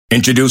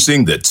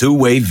Introducing the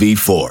two-way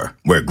V4,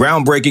 where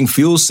groundbreaking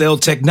fuel cell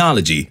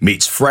technology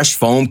meets fresh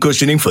foam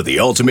cushioning for the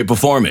ultimate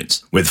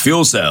performance. With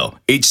fuel cell,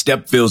 each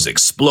step feels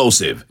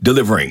explosive,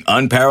 delivering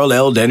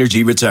unparalleled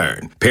energy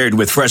return. Paired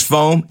with fresh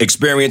foam,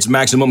 experience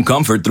maximum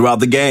comfort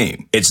throughout the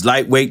game. Its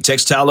lightweight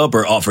textile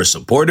upper offers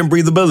support and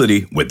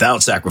breathability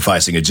without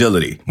sacrificing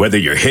agility. Whether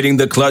you're hitting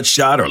the clutch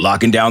shot or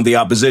locking down the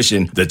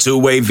opposition, the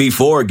two-way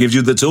V4 gives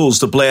you the tools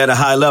to play at a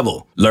high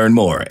level. Learn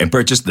more and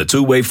purchase the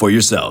two-way for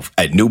yourself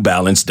at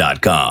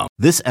newbalance.com.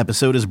 This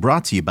episode is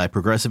brought to you by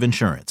Progressive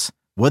Insurance.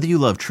 Whether you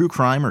love true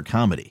crime or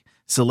comedy,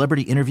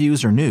 celebrity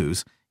interviews or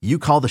news, you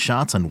call the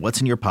shots on what's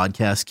in your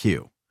podcast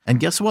queue. And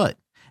guess what?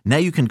 Now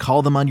you can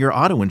call them on your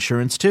auto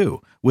insurance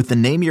too with the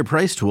Name Your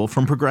Price tool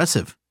from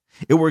Progressive.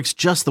 It works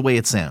just the way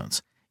it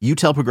sounds. You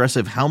tell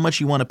Progressive how much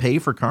you want to pay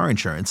for car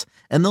insurance,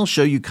 and they'll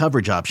show you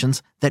coverage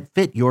options that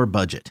fit your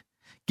budget.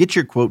 Get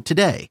your quote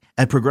today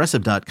at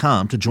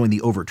Progressive.com to join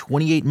the over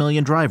 28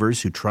 million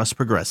drivers who trust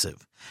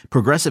Progressive.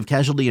 Progressive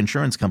Casualty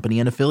Insurance Company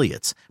and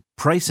Affiliates.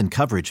 Price and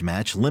coverage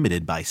match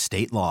limited by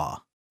state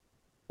law.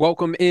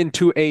 Welcome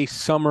into a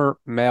summer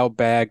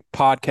mailbag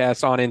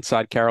podcast on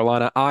Inside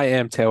Carolina. I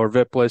am Taylor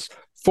Vippolis,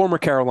 former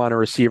Carolina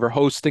receiver,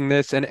 hosting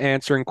this and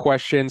answering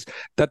questions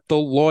that the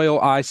loyal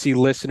IC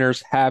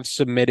listeners have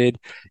submitted.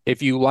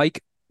 If you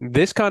like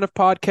this kind of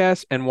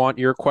podcast and want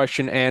your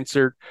question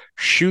answered,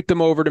 shoot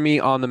them over to me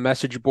on the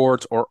message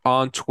boards or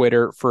on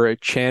Twitter for a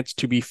chance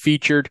to be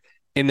featured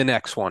in the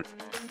next one.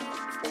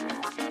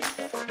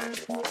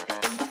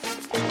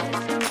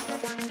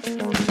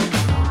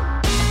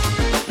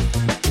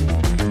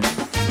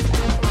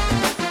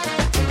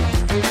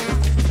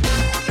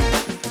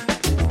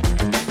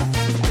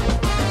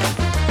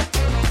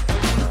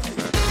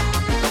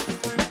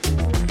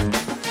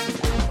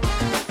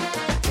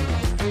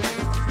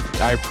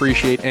 I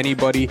appreciate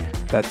anybody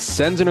that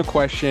sends in a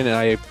question, and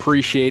I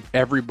appreciate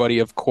everybody,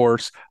 of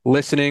course,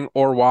 listening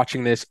or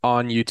watching this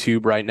on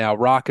YouTube right now,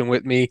 rocking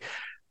with me.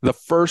 The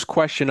first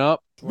question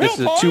up, this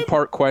is a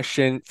two-part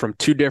question from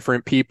two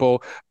different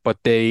people, but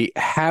they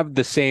have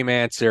the same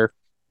answer.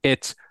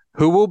 It's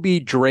who will be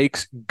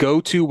Drake's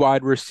go-to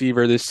wide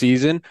receiver this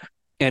season,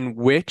 and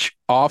which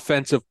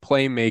offensive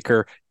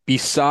playmaker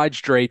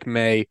besides Drake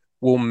May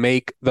will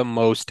make the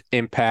most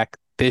impact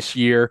this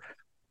year?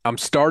 I'm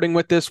starting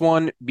with this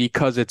one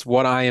because it's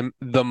what I am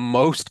the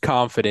most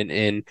confident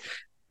in.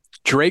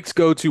 Drake's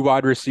go-to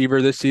wide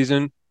receiver this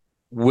season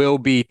will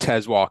be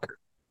Tez Walker.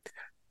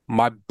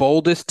 My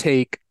boldest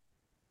take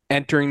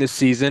entering the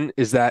season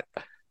is that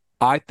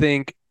I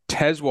think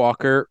Tez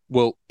Walker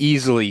will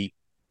easily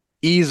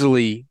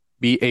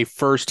be a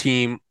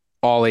first-team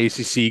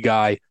All-ACC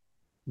guy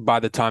by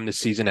the time the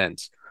season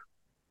ends.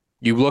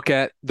 You look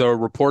at the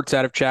reports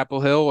out of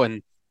Chapel Hill,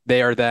 and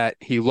they are that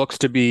he looks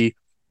to be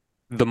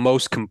the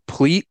most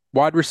complete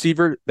wide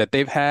receiver that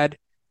they've had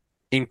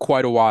in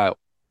quite a while.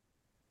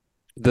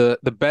 The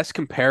best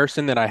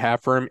comparison that I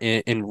have for him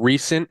in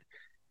recent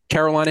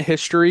Carolina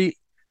history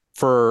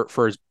for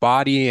his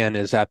body and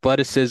his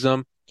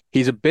athleticism,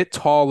 he's a bit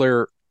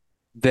taller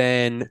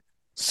than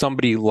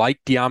somebody like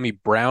De'Ami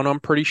Brown, I'm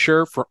pretty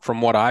sure, from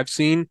what I've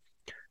seen.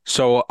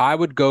 So I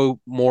would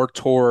go more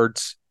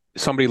towards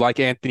somebody like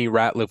Anthony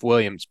Ratliff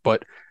Williams.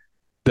 But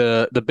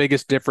the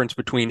biggest difference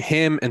between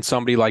him and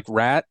somebody like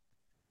Rat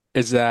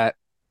is that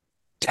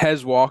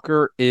Tez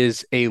Walker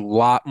is a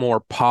lot more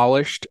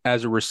polished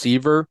as a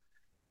receiver,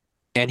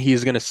 and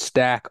he's going to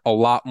stack a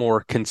lot more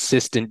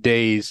consistent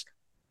days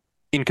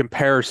in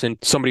comparison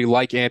to somebody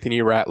like Anthony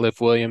Ratliff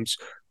Williams,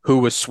 who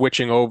was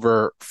switching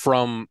over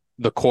from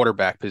the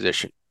quarterback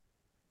position.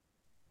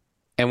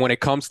 And when it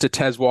comes to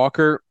Tez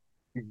Walker,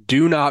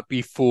 do not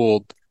be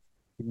fooled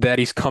that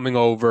he's coming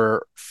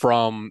over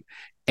from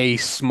a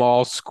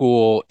small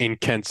school in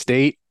Kent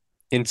State.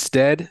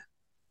 Instead,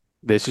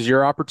 this is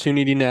your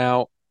opportunity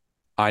now.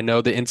 I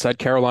know the Inside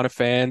Carolina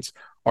fans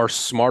are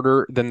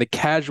smarter than the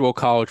casual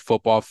college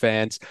football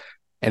fans,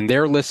 and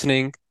they're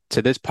listening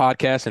to this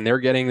podcast and they're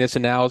getting this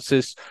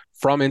analysis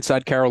from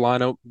Inside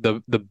Carolina,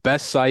 the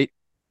best site,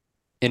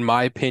 in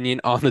my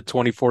opinion, on the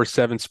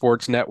 24/7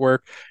 Sports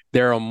Network.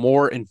 They're a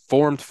more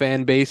informed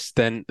fan base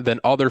than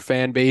other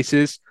fan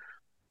bases.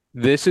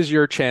 This is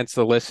your chance,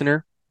 the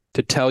listener,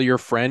 to tell your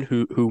friend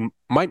who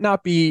might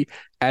not be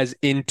as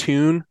in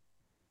tune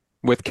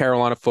with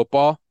Carolina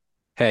football,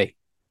 hey,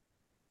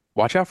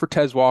 watch out for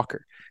Tez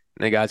Walker.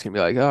 And the guy's going to be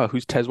like, oh,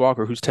 who's Tez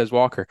Walker? Who's Tez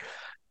Walker?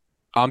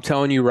 I'm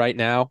telling you right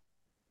now,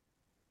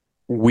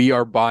 we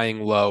are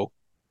buying low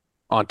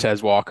on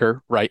Tez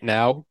Walker right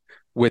now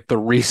with the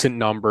recent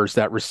numbers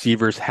that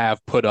receivers have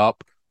put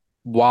up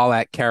while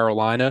at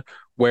Carolina,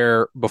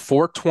 where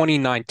before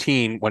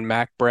 2019, when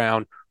Mac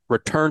Brown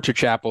returned to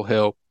Chapel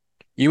Hill,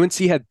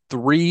 UNC had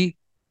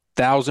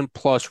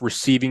 3,000-plus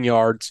receiving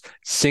yards,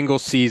 single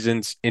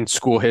seasons in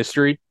school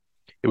history.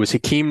 It was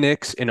Hakeem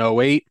Nicks in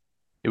 2008.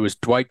 It was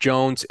Dwight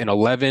Jones in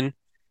 2011.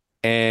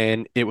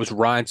 And it was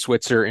Ryan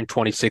Switzer in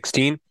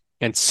 2016.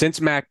 And since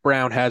Mac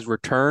Brown has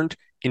returned,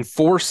 in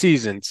 4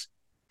 seasons,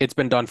 it's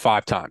been done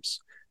 5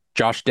 times.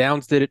 Josh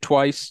Downs did it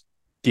twice.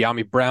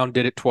 De'Ami Brown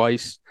did it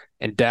twice,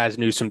 and Daz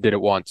Newsome did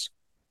it once.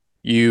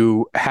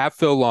 You have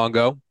Phil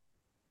Longo,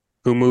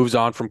 who moves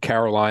on from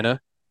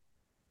Carolina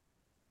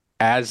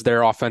as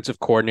their offensive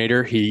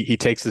coordinator. He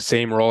takes the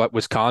same role at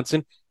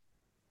Wisconsin.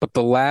 But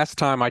the last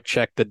time I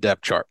checked the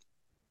depth chart,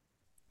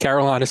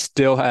 Carolina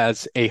still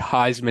has a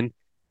Heisman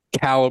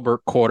caliber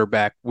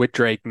quarterback with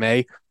Drake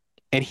May,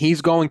 and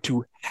he's going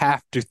to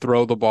have to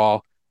throw the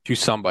ball to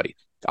somebody.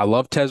 I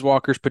love Tez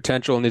Walker's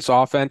potential in this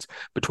offense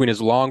between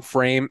his long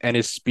frame and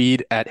his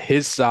speed at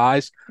his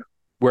size,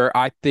 where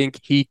I think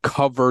he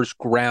covers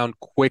ground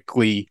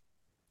quickly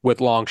with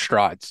long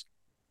strides.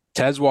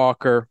 Tez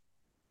Walker,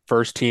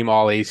 first team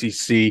All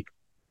ACC,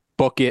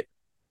 book it.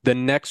 The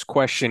next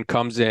question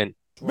comes in.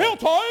 Real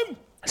time.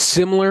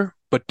 Similar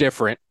but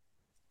different.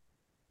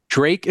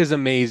 Drake is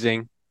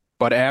amazing,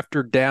 but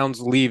after Downs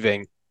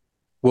leaving,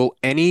 will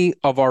any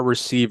of our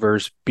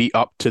receivers be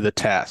up to the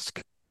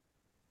task?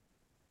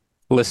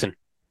 Listen,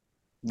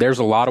 there's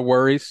a lot of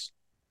worries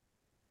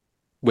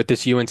with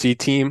this UNC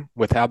team,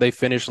 with how they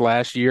finished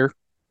last year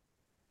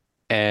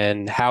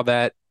and how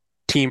that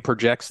team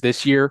projects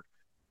this year,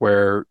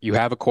 where you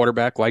have a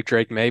quarterback like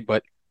Drake May,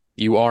 but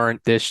you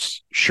aren't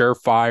this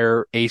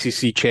surefire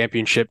ACC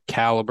championship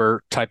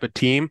caliber type of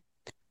team.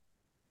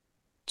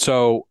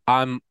 So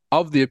I'm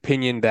of the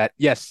opinion that,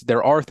 yes,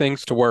 there are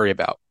things to worry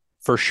about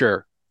for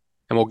sure.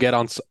 And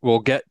we'll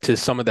get to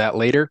some of that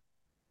later.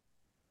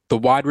 The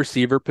wide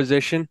receiver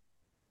position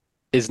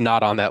is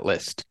not on that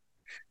list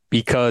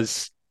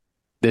because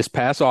this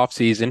past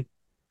offseason,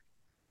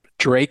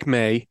 Drake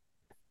May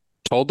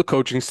told the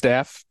coaching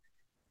staff,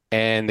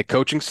 and the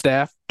coaching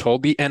staff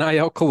told the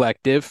NIL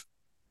collective,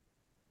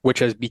 which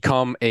has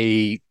become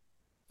a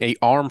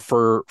arm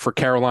for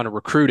Carolina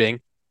recruiting.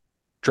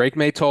 Drake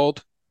May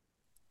told,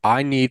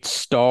 I need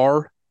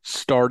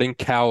starting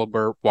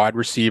caliber wide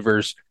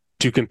receivers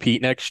to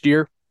compete next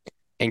year.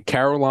 And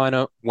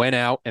Carolina went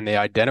out and they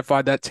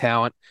identified that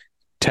talent,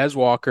 Tez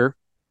Walker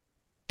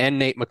and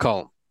Nate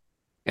McCullum,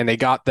 and they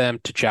got them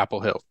to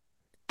Chapel Hill.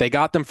 They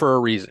got them for a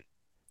reason.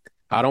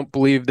 I don't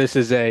believe this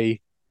is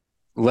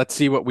let's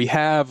see what we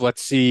have.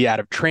 Let's see out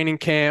of training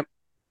camp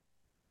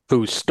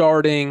who's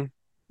starting,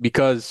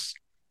 because,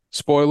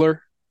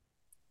 spoiler,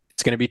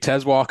 it's going to be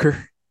Tez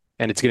Walker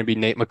and it's going to be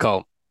Nate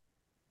McCullum.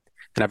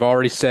 And I've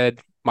already said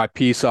my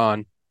piece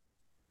on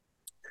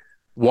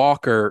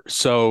Walker.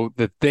 So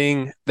the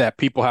thing that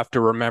people have to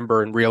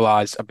remember and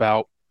realize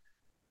about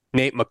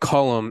Nate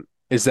McCullum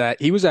is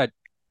that he was at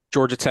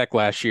Georgia Tech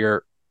last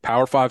year,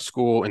 Power 5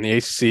 school in the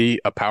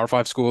ACC, a Power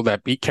 5 school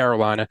that beat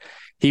Carolina.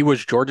 He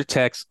was Georgia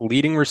Tech's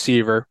leading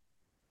receiver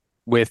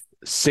with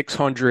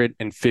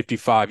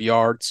 655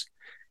 yards.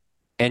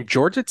 And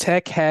Georgia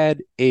Tech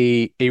had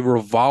a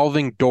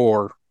revolving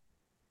door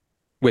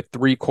with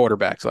 3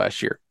 quarterbacks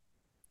last year.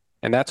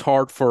 And that's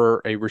hard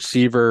for a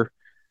receiver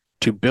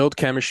to build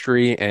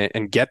chemistry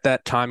and get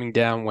that timing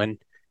down when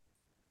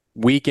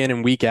week in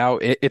and week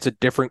out, it's a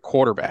different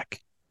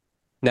quarterback.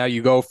 Now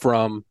you go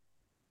from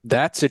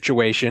that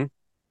situation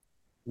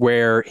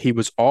where he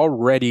was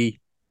already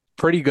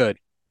pretty good.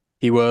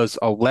 He was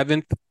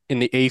 11th in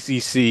the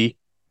ACC,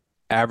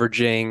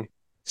 averaging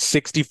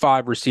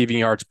 65 receiving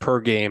yards per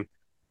game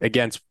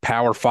against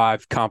Power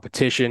 5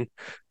 competition,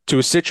 to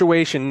a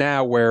situation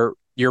now where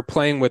you're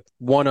playing with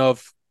one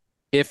of,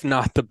 if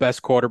not the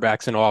best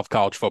quarterbacks in all of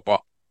college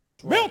football.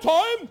 Real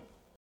time.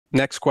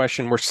 Next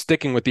question. We're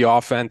sticking with the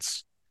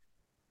offense.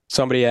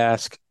 Somebody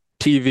asked,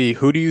 TV,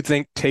 who do you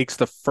think takes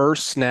the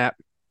first snap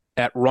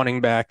at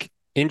running back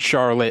in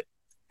Charlotte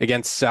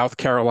against South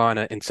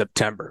Carolina in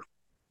September?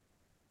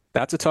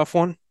 That's a tough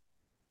one.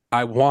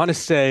 I want to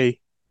say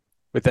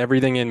with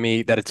everything in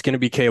me that it's going to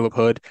be Caleb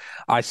Hood.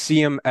 I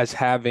see him as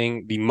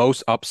having the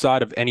most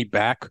upside of any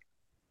back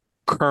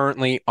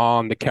currently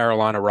on the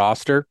Carolina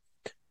roster.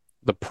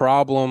 The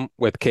problem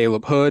with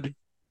Caleb Hood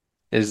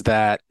is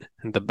that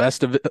the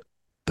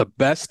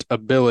best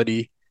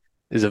ability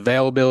is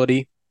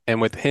availability, and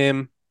with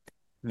him,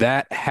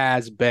 that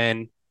has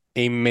been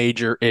a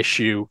major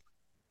issue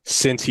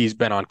since he's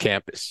been on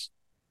campus.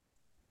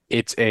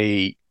 It's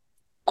a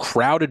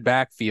crowded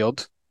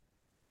backfield,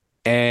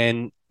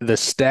 and the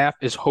staff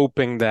is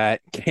hoping that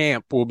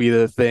camp will be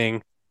the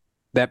thing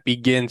that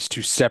begins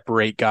to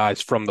separate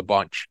guys from the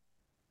bunch.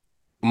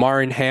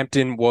 Marion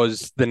Hampton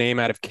was the name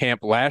out of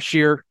camp last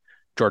year.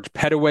 George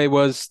Pettaway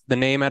was the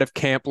name out of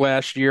camp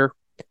last year.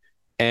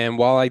 And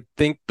while I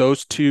think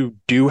those two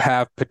do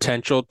have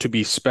potential to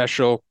be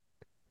special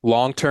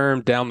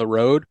long-term down the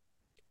road,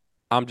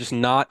 I'm just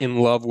not in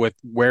love with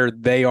where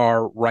they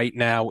are right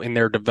now in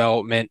their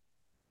development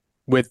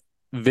with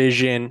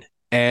vision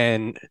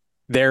and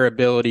their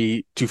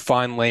ability to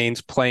find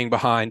lanes playing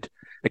behind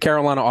the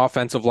Carolina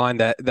offensive line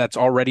that's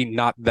already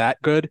not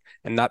that good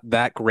and not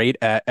that great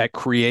at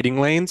creating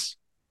lanes.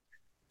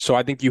 So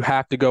I think you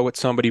have to go with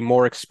somebody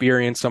more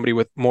experienced, somebody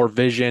with more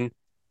vision,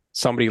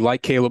 somebody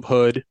like Caleb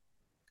Hood,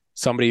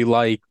 somebody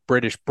like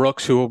British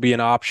Brooks, who will be an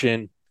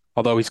option,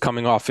 although he's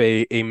coming off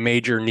a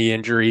major knee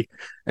injury.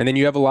 And then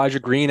you have Elijah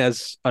Green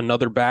as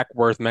another back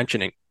worth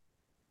mentioning.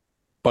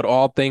 But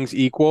all things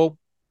equal,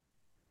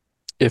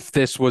 if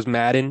this was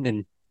Madden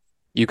and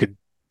you could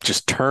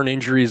just turn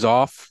injuries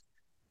off,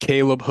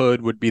 Caleb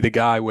Hood would be the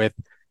guy with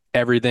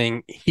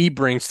everything he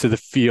brings to the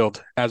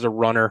field as a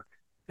runner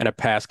and a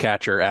pass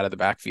catcher out of the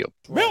backfield.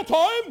 Mail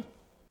time!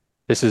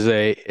 This is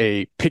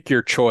a pick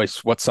your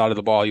choice what side of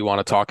the ball you want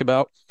to talk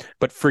about.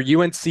 But for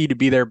UNC to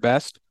be their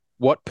best,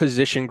 what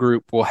position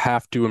group will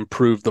have to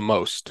improve the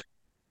most?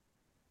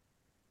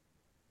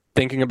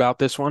 Thinking about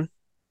this one,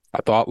 I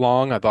thought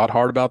long, I thought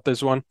hard about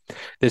this one.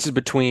 This is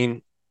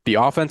between the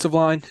offensive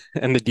line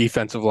and the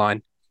defensive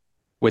line,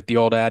 with the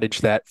old adage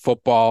that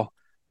football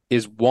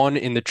is won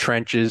in the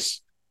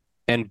trenches,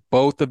 and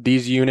both of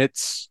these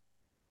units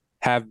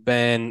have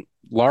been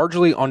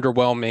largely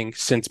underwhelming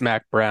since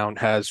Mac Brown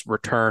has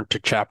returned to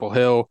Chapel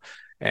Hill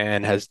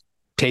and has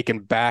taken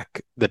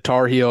back the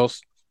Tar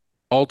Heels.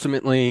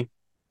 Ultimately,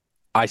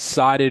 I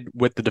sided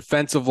with the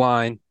defensive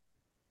line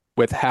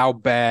with how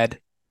bad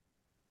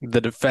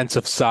the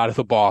defensive side of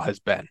the ball has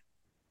been.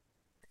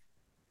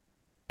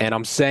 And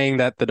I'm saying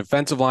that the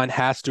defensive line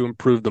has to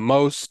improve the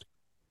most,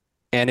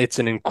 and it's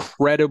an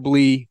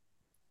incredibly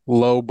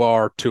low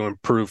bar to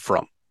improve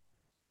from.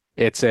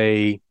 It's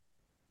a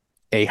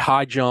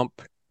high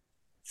jump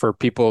for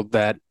people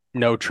that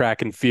know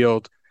track and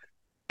field,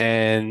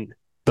 and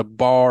the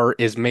bar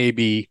is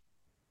maybe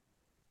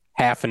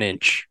half an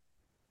inch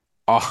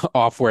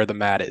off where the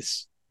mat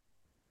is.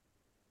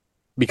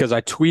 Because I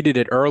tweeted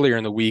it earlier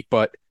in the week,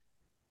 but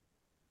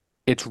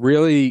it's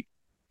really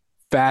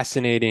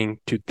fascinating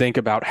to think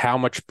about how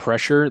much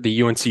pressure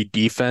the UNC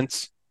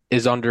defense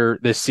is under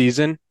this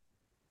season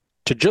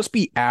to just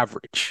be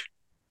average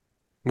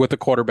with a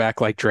quarterback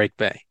like Drake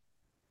May.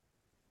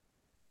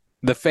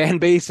 The fan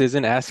base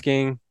isn't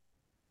asking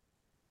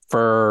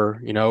for,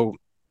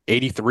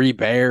 83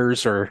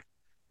 Bears or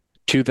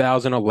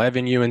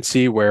 2011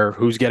 UNC where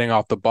who's getting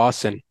off the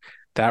bus, and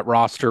that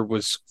roster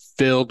was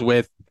filled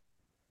with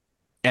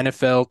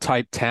NFL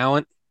type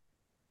talent.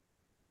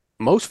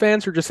 Most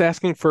fans are just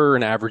asking for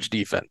an average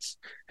defense.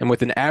 And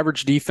with an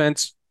average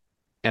defense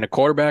and a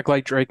quarterback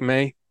like Drake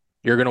May,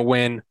 you're going to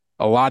win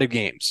a lot of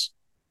games.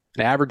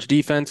 An average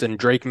defense and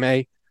Drake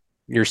May,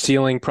 your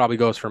ceiling probably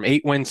goes from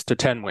 8 wins to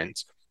 10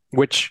 wins,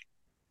 which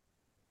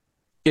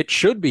it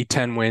should be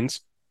 10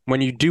 wins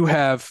when you do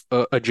have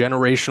a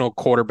generational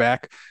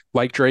quarterback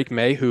like Drake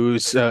May,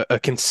 who's a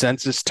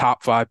consensus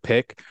top 5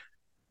 pick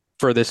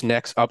for this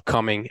next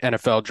upcoming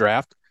NFL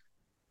draft.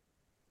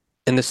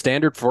 And the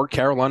standard for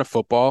Carolina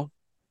football,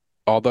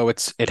 although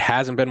it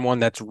hasn't been one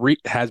that's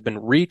has been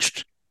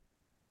reached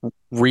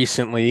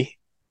recently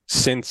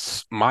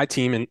since my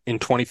team in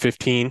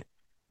 2015,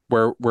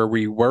 where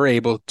we were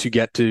able to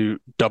get to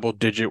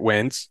double-digit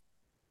wins,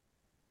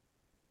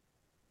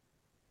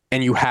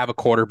 and you have a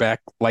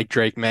quarterback like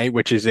Drake May,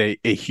 which is a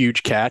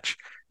huge catch.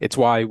 It's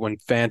why when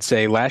fans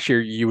say last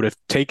year you would have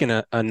taken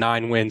a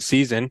 9-win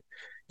season,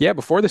 yeah,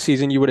 before the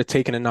season you would have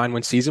taken a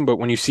 9-win season, but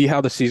when you see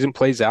how the season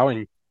plays out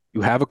and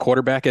you have a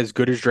quarterback as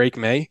good as Drake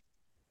May,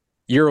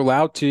 you're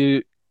allowed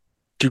to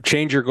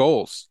change your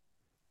goals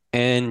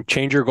and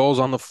change your goals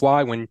on the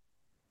fly when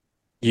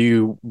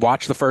you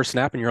watch the first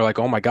snap and you're like,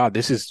 oh my God,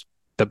 this is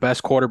the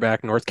best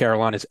quarterback North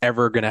Carolina's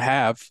ever going to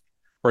have,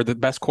 or the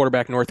best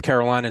quarterback North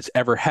Carolina's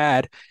ever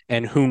had.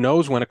 And who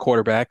knows when a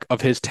quarterback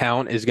of his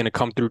talent is going to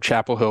come through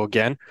Chapel Hill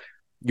again.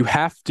 You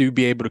have to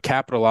be able to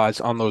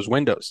capitalize on those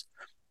windows.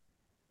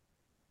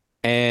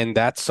 And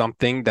that's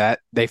something that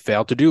they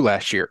failed to do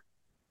last year.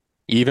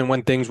 Even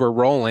when things were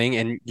rolling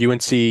and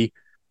UNC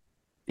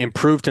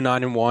improved to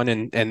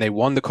 9-1 and they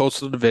won the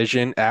Coastal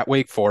Division at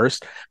Wake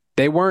Forest,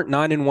 they weren't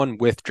 9-1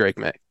 with Drake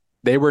May.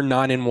 They were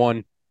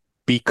 9-1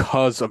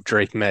 because of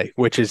Drake May,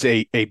 which is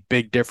a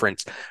big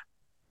difference.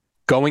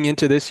 Going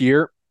into this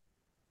year,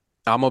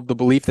 I'm of the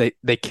belief that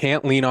they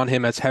can't lean on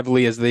him as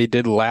heavily as they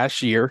did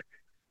last year,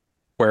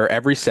 where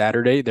every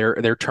Saturday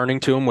they're turning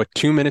to him with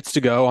 2 minutes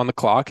to go on the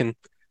clock and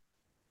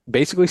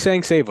basically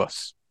saying, save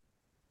us.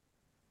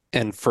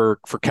 And for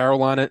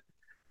Carolina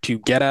to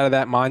get out of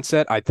that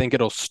mindset, I think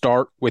it'll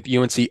start with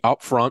UNC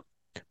up front,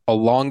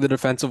 along the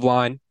defensive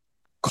line,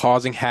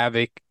 causing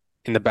havoc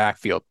in the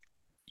backfield.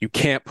 You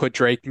can't put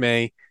Drake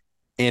May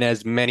in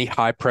as many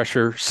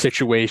high-pressure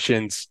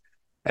situations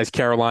as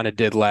Carolina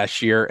did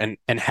last year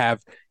and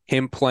have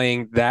him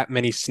playing that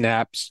many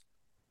snaps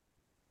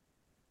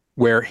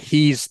where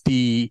he's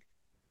the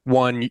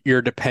one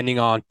you're depending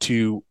on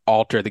to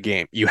alter the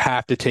game. You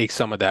have to take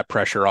some of that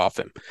pressure off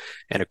him.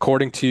 And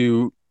according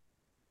to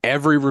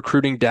every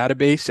recruiting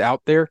database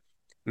out there,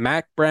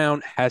 Mac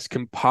Brown has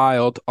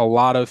compiled a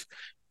lot of,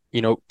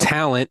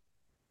 talent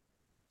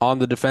on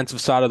the defensive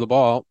side of the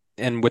ball.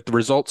 And with the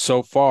results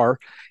so far,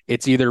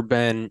 it's either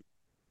been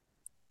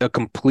a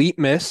complete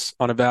miss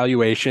on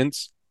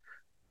evaluations,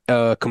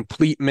 a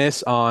complete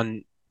miss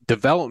on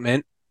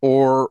development,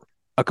 or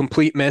a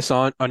complete miss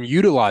on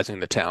utilizing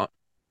the talent,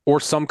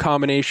 or some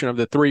combination of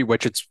the three,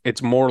 which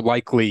it's more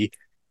likely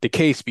the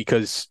case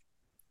because,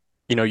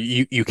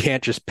 you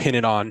can't just pin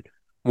it on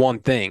one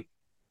thing.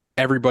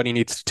 Everybody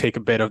needs to take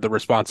a bit of the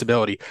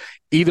responsibility.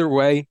 Either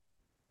way,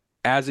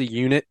 as a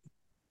unit,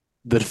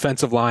 the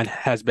defensive line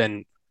has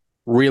been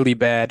really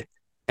bad.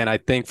 And I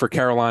think for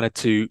Carolina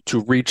to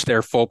reach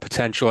their full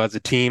potential as a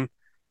team,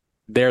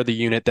 they're the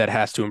unit that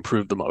has to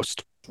improve the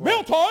most.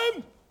 Mail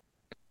time!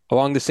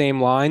 Along the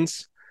same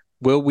lines,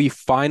 will we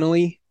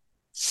finally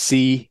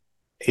see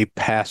a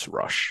pass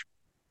rush?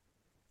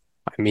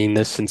 I mean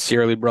this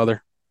sincerely,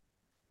 brother.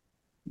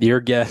 Your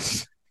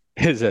guess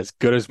is as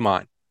good as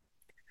mine.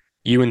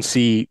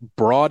 UNC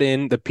brought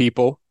in the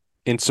people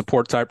in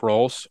support type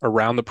roles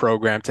around the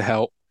program to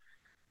help,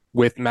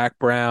 with Mac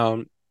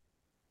Brown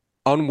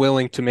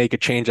unwilling to make a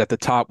change at the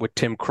top with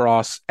Tim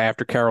Cross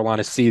after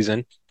Carolina's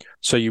season.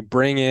 So you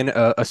bring in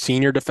a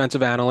senior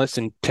defensive analyst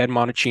in Ted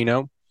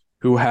Monachino,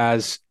 who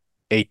has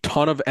a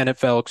ton of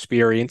NFL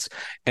experience,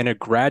 and a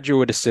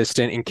graduate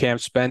assistant in Cam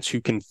Spence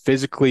who can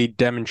physically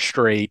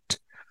demonstrate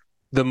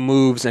the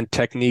moves and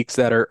techniques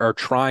that are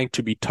trying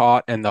to be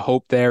taught. And the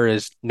hope there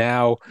is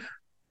now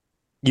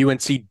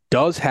UNC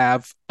does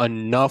have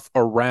enough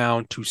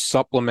around to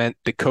supplement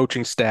the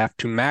coaching staff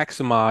to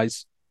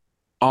maximize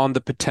on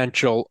the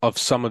potential of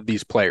some of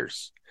these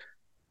players.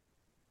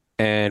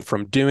 And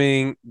from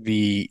doing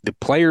the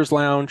Players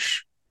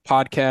Lounge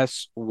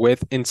podcasts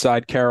with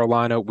Inside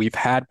Carolina, we've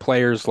had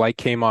players like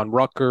Kamon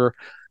Rucker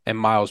and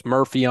Miles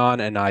Murphy on,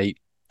 and I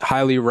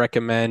highly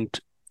recommend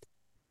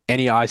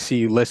any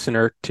IC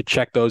listener to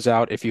check those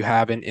out if you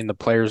haven't in the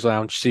Players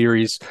Lounge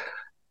series.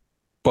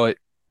 But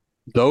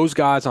those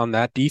guys on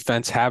that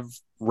defense have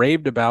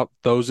raved about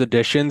those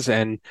additions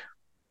and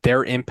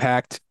their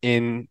impact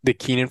in the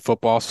Keenan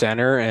Football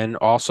Center, and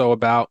also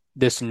about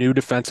this new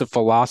defensive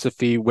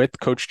philosophy with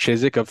Coach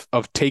Chizik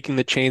of taking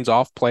the chains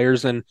off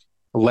players and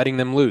letting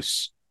them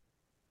loose,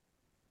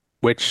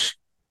 which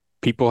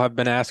people have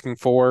been asking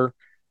for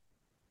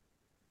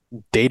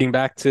dating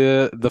back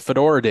to the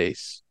Fedora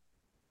days.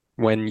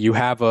 When you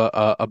have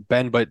a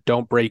bend but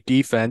don't break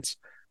defense,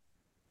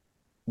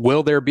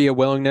 will there be a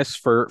willingness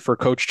for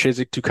Coach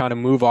Chizik to kind of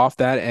move off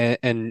that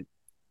and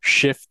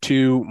shift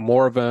to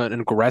more of an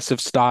aggressive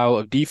style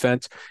of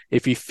defense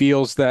if he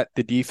feels that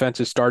the defense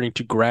is starting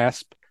to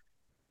grasp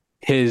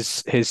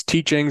his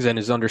teachings and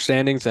his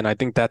understandings? And I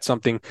think that's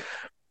something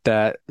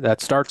that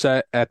starts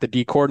at the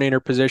D coordinator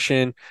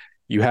position.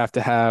 You have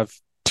to have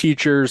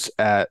teachers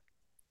at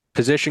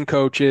position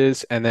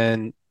coaches, and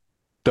then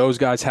those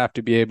guys have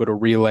to be able to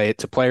relay it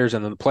to players,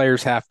 and then the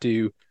players have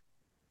to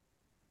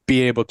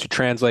be able to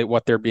translate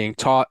what they're being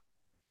taught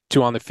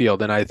to on the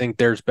field. And I think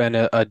there's been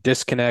a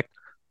disconnect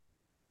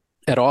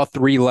at all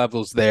three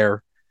levels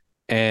there,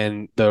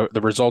 and the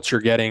results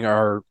you're getting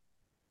are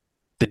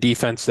the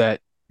defense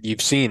that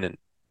you've seen. And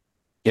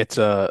it's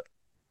a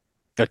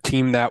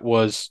team that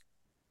was,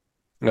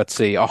 let's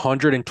see,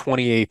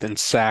 128th in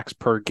sacks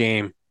per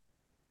game.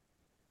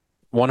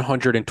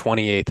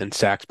 128th in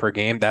sacks per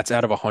game. That's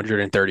out of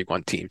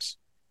 131 teams.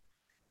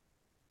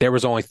 There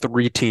was only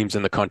 3 teams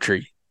in the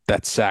country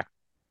that sacked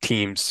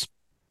teams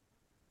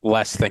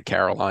less than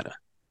Carolina.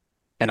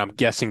 And I'm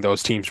guessing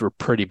those teams were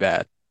pretty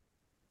bad.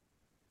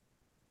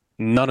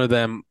 None of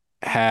them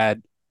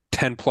had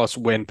 10-plus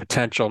win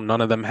potential. None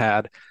of them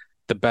had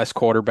the best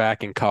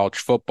quarterback in college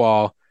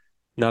football.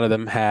 None of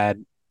them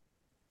had,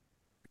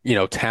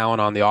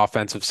 talent on the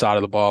offensive side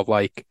of the ball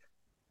like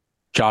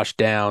Josh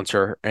Downs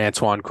or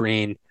Antoine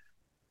Green.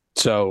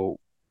 So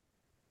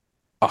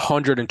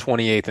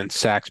 128th in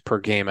sacks per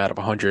game out of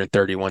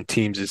 131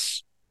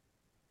 teams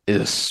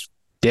is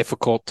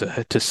difficult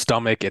to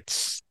stomach.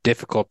 It's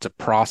difficult to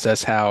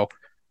process how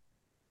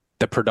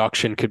the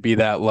production could be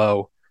that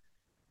low.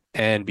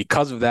 And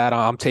because of that,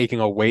 I'm taking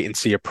a wait and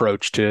see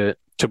approach to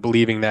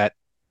believing that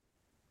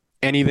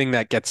anything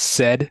that gets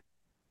said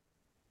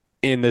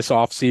in this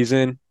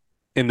offseason,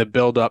 in the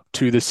build up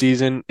to the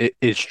season, it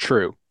is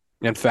true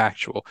and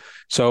factual.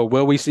 So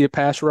will we see a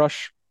pass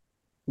rush?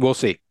 We'll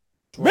see.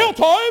 Mail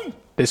time!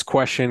 This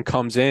question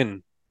comes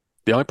in,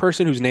 the only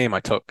person whose name I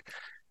took,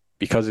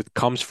 because it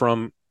comes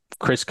from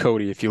Chris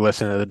Cody, if you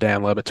listen to the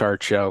Dan Le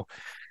Batard show.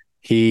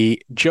 He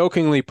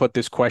jokingly put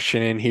this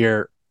question in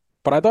here,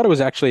 but I thought it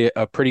was actually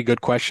a pretty good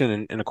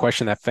question and a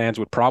question that fans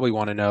would probably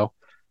want to know.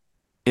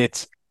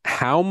 It's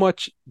how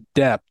much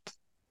depth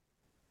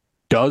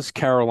does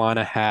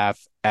Carolina have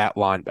at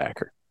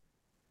linebacker?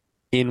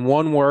 In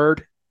one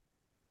word,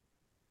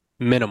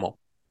 minimal.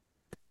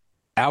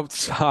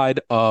 Outside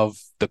of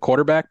the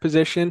quarterback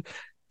position,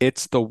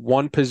 it's the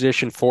one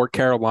position for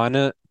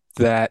Carolina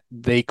that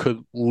they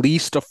could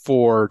least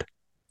afford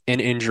an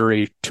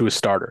injury to a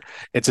starter.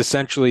 It's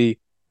essentially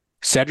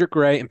Cedric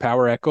Gray and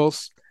Power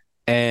Echols,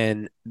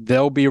 and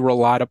they'll be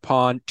relied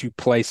upon to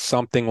play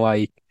something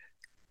like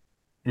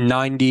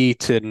 90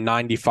 to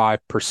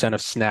 95%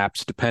 of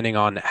snaps, depending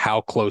on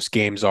how close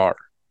games are.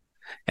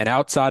 And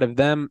outside of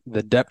them,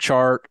 the depth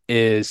chart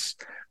is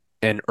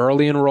an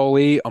early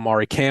enrollee,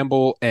 Amari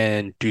Campbell,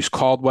 and Deuce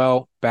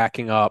Caldwell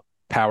backing up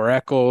Power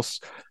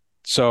Echols.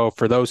 So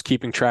for those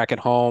keeping track at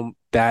home,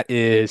 that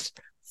is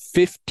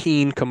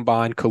 15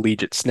 combined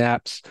collegiate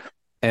snaps.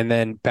 And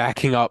then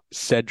backing up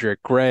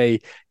Cedric Gray,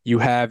 you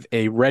have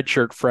a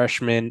redshirt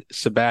freshman,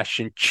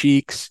 Sebastian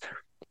Cheeks,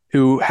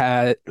 who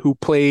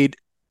played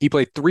He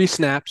played 3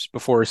 snaps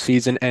before a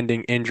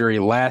season-ending injury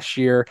last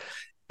year,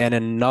 and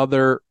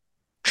another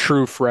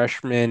true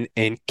freshman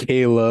in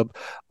Caleb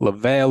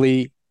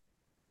Lavallee,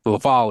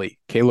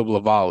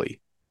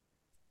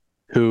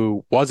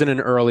 who wasn't an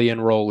early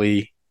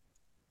enrollee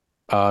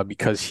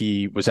because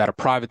he was at a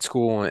private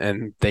school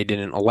and they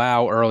didn't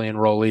allow early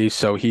enrollees.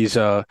 So he's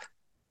a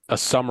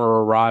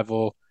summer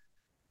arrival.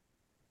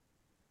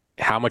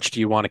 How much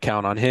do you want to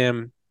count on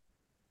him?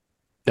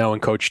 Knowing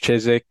Coach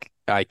Chizik,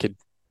 I could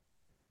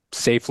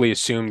safely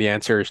assume the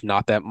answer is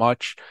not that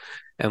much.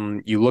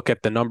 And you look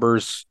at the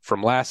numbers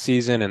from last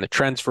season and the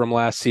trends from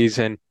last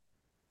season,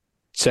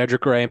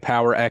 Cedric Gray and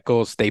Power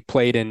Echols, they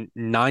played in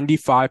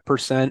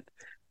 95%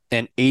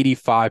 and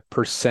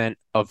 85%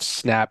 of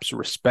snaps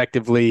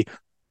respectively.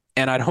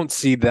 And I don't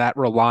see that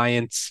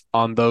reliance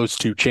on those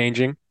two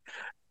changing.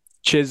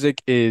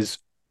 Chizik is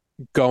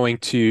going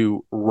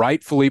to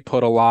rightfully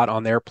put a lot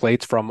on their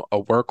plates from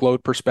a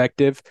workload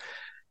perspective.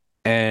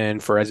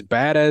 And for as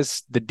bad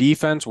as the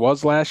defense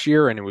was last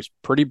year, and it was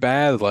pretty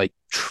bad, like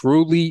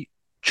truly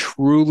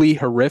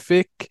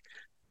horrific,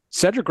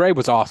 Cedric Gray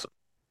was awesome.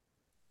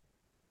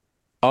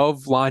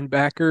 Of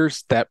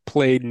linebackers that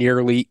played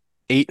nearly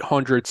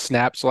 800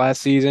 snaps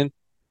last season,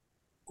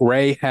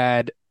 Gray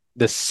had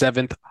the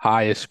 7th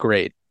highest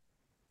grade.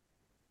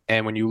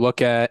 And when you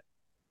look at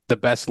the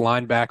best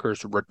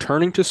linebackers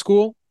returning to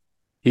school,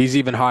 he's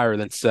even higher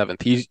than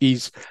 7th.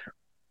 He's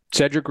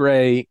Cedric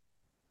Gray.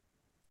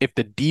 If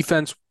the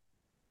defense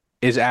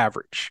is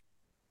average,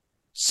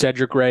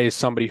 Cedric Gray is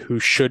somebody who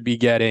should be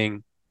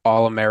getting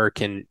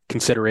All-American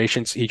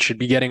considerations. He should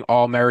be getting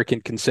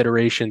All-American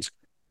considerations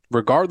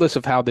regardless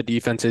of how the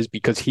defense is,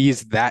 because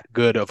he's that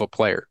good of a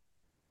player.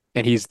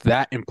 And he's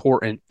that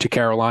important to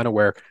Carolina,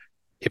 where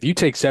if you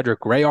take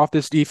Cedric Gray off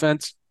this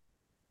defense,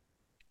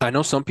 I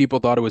know some people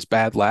thought it was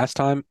bad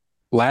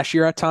last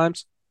year at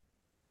times.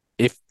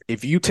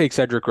 If you take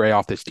Cedric Gray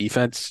off this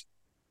defense,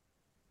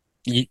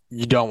 you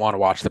don't want to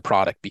watch the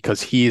product,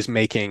 because he is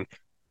making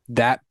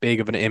that big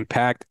of an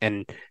impact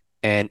and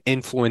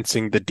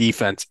influencing the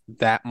defense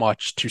that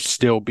much to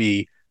still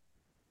be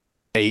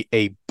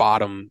a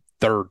bottom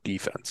third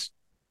defense.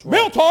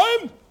 Mail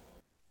time!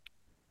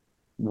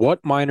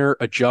 What minor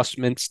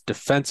adjustments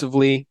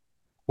defensively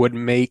would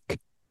make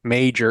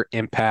major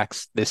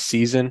impacts this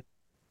season?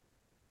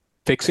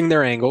 Fixing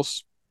their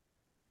angles,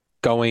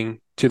 going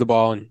to the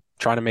ball and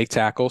trying to make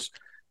tackles,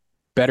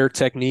 better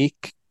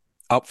technique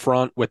up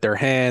front with their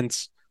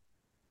hands,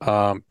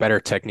 better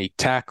technique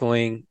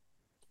tackling,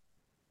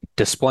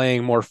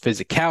 displaying more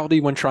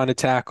physicality when trying to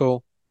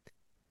tackle,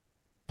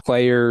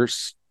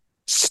 players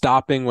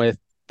stopping with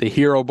the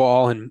hero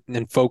ball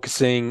and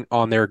focusing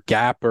on their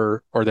gap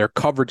or their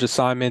coverage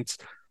assignments.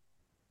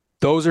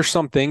 Those are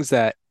some things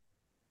that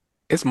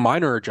it's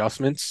minor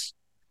adjustments.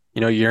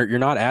 You're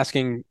not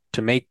asking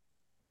to make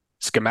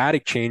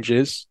schematic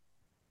changes,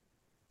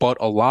 but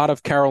a lot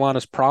of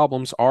Carolina's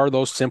problems are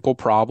those simple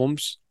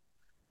problems,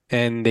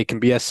 and they can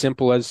be as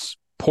simple as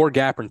poor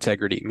gap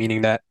integrity,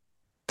 meaning that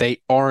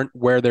they aren't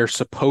where they're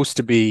supposed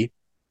to be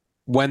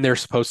when they're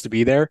supposed to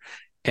be there.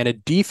 And a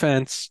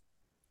defense,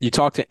 you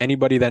talk to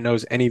anybody that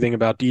knows anything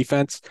about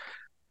defense,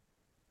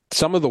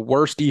 some of the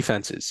worst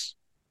defenses,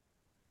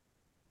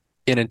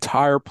 an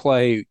entire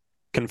play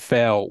can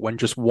fail when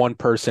just one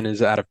person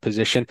is out of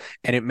position,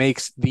 and it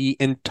makes the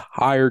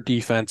entire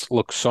defense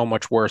look so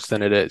much worse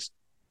than it is.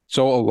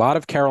 So a lot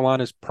of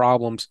Carolina's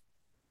problems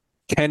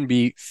can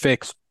be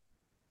fixed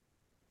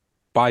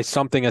by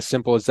something as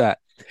simple as that.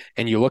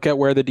 And you look at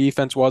where the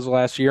defense was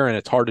last year, and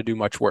it's hard to do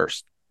much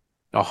worse.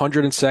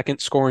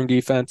 102nd scoring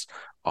defense,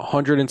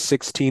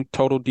 116th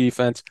total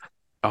defense,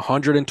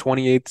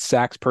 128th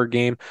sacks per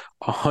game,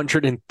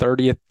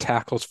 130th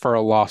tackles for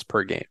a loss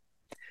per game.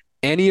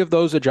 Any of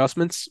those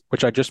adjustments,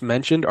 which I just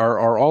mentioned,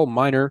 are all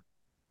minor,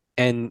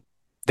 and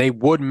they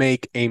would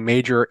make a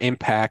major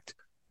impact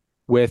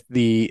with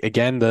the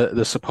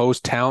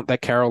supposed talent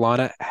that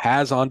Carolina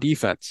has on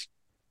defense.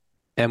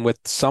 And with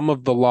some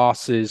of the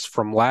losses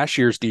from last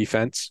year's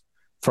defense,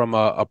 from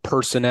a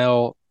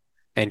personnel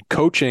and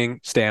coaching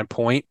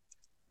standpoint,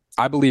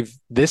 I believe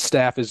this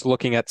staff is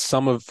looking at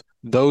some of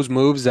those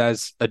moves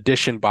as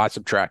addition by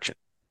subtraction.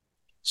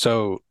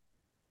 So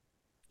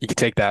you can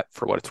take that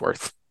for what it's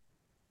worth.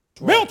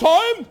 Mail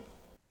time!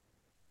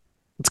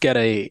 Let's get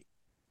in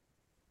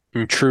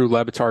true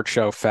Le Batard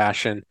Show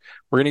fashion.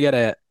 We're going to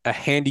get a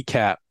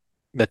handicap,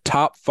 the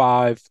top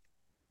 5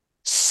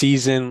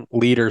 season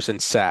leaders in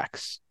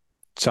sacks.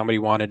 Somebody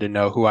wanted to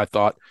know who I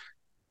thought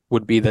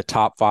would be the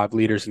top 5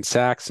 leaders in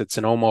sacks. It's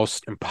an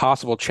almost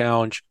impossible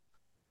challenge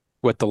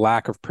with the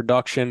lack of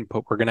production,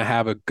 but we're going to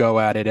have a go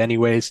at it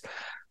anyways.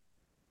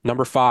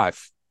 Number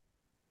 5,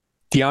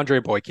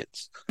 DeAndre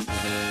Boykins.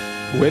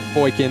 With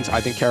Boykins, I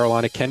think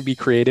Carolina can be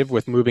creative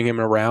with moving him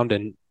around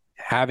and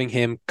having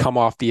him come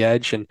off the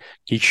edge, and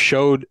he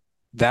showed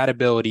that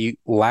ability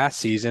last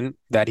season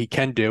that he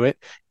can do it.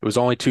 It was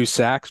only 2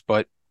 sacks,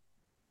 but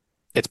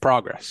it's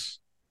progress.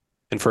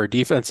 And for a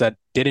defense that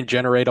didn't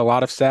generate a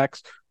lot of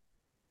sacks,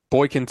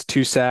 Boykins'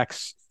 2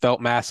 sacks felt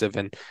massive,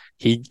 and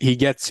he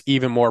gets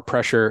even more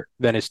pressure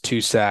than his 2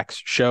 sacks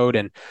showed.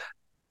 And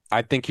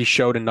I think he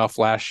showed enough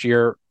last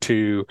year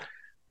to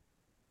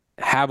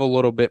have a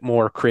little bit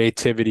more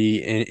creativity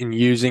in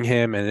using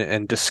him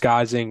and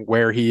disguising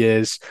where he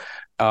is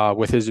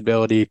with his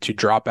ability to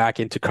drop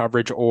back into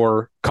coverage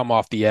or come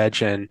off the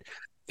edge and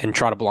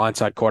try to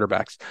blindside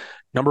quarterbacks.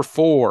 Number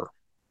 4,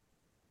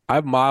 I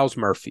have Miles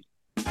Murphy.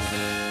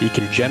 He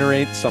can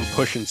generate some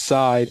push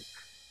inside.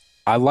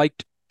 I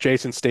liked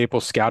Jason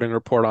Staples' scouting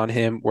report on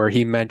him where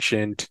he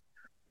mentioned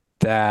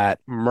that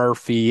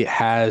Murphy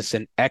has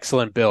an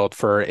excellent build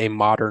for a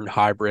modern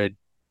hybrid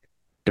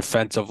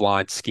defensive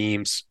line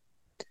schemes.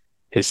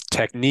 His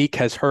technique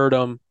has hurt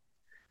him.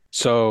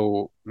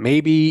 So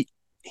maybe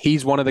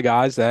he's one of the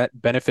guys that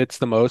benefits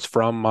the most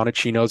from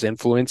Monachino's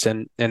influence,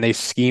 and they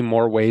scheme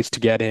more ways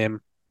to get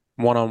him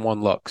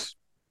one-on-one looks.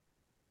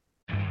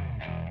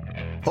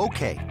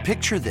 Okay,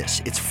 picture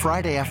this. It's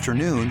Friday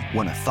afternoon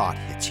when a thought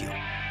hits you.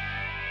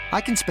 I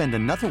can spend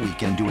another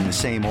weekend doing the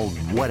same old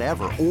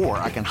whatever, or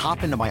I can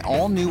hop into my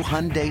all-new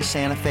Hyundai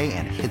Santa Fe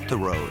and hit the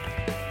road.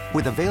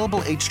 With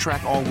available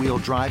H-Track all-wheel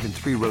drive and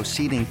 3-row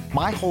seating,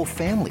 my whole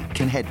family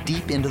can head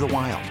deep into the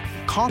wild.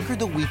 Conquer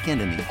the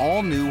weekend in the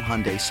all-new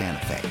Hyundai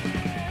Santa Fe.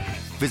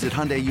 Visit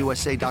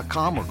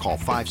HyundaiUSA.com or call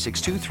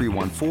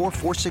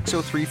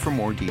 562-314-4603 for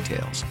more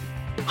details.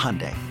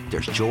 Hyundai,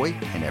 there's joy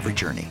in every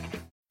journey.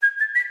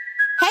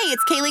 Hey,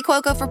 it's Kaylee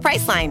Cuoco for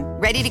Priceline.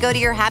 Ready to go to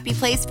your happy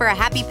place for a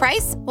happy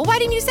price? Well, why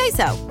didn't you say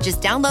so?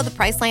 Just download the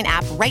Priceline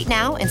app right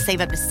now and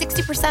save up to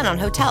 60% on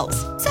hotels.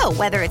 So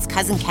whether it's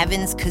Cousin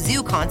Kevin's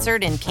Kazoo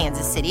Concert in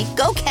Kansas City,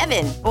 go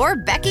Kevin, or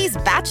Becky's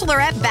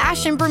Bachelorette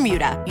Bash in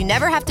Bermuda, you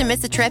never have to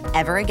miss a trip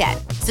ever again.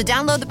 So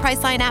download the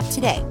Priceline app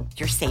today.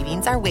 Your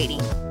savings are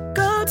waiting.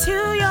 Go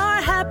to your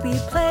happy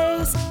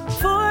place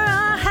for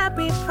a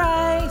happy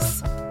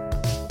price.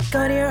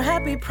 Go to your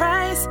happy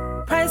price,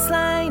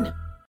 Priceline.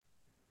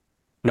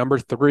 Number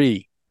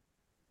 3,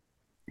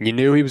 you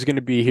knew he was going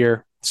to be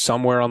here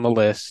somewhere on the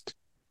list.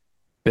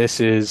 This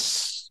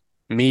is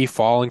me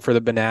falling for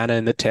the banana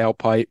in the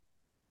tailpipe.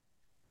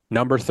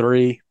 Number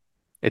 3,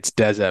 it's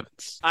Des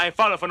Evans. I ain't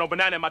falling for no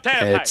banana in my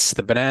tailpipe. It's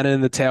the banana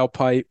in the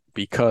tailpipe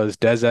because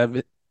Des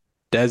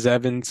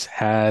Evans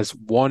has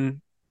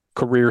 1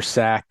 career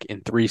sack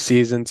in 3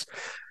 seasons.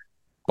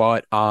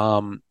 But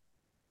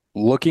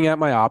looking at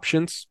my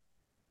options,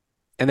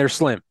 and they're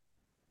slim.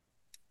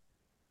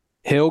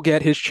 He'll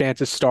get his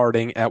chances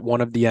starting at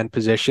one of the end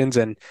positions,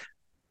 and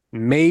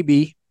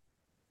maybe,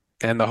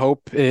 and the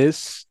hope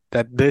is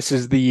that this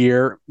is the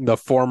year the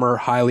former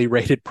highly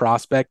rated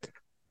prospect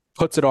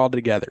puts it all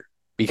together,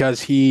 because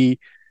he,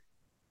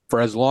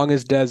 for as long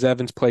as Des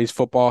Evans plays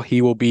football,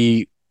 he will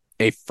be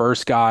a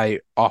first guy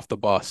off the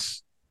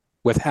bus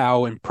with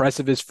how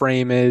impressive his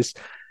frame is.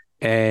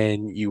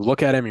 And you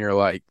look at him, you're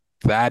like,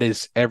 that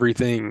is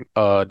everything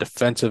a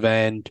defensive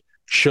end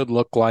should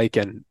look like,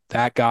 and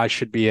that guy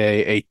should be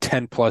a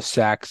 10-plus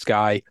sacks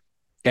guy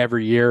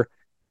every year.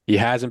 He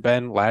hasn't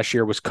been. Last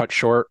year was cut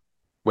short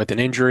with an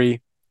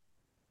injury.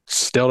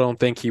 Still don't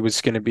think he was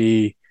going to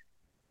be,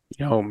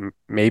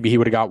 maybe he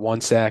would have got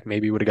 1 sack,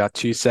 maybe he would have got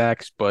 2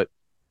 sacks, but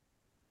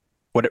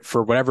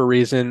for whatever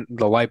reason,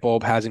 the light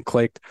bulb hasn't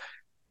clicked.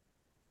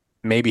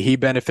 Maybe he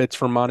benefits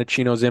from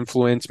Monachino's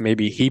influence.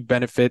 Maybe he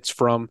benefits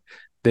from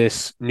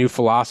this new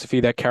philosophy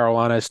that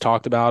Carolina has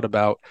talked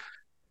about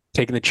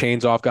taking the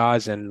chains off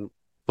guys and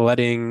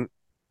letting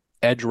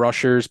edge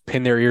rushers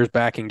pin their ears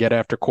back and get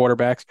after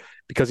quarterbacks,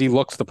 because he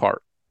looks the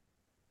part.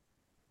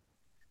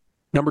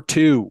 Number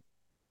 2,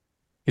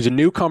 he's a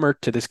newcomer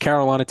to this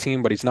Carolina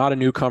team, but he's not a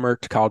newcomer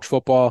to college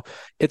football.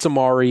 It's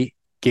Amari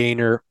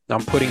Gaynor.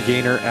 I'm putting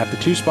Gaynor at the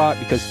 2 spot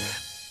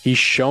because he's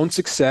shown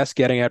success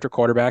getting after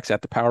quarterbacks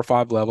at the Power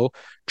 5 level,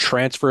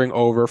 transferring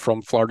over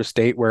from Florida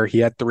State, where he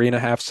had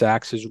 3.5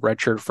 sacks his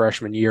redshirt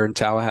freshman year in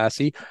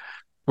Tallahassee,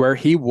 where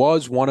he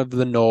was one of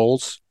the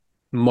Noles'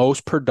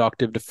 most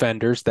productive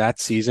defenders that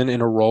season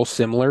in a role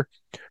similar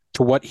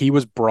to what he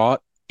was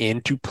brought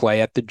in to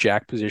play at the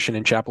jack position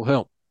in Chapel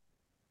Hill.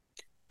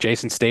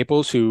 Jason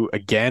Staples, who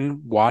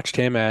again watched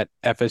him at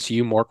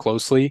FSU more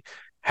closely,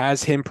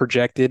 has him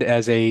projected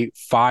as a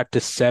 5 to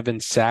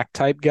 7 sack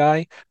type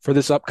guy for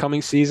this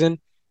upcoming season.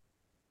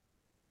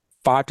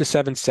 5 to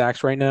 7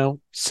 sacks right now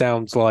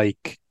sounds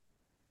like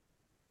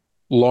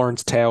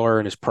Lawrence Taylor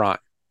in his prime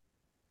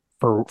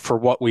for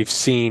what we've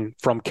seen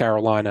from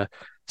Carolina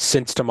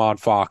since Tamon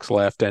Fox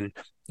left, and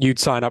you'd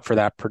sign up for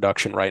that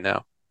production right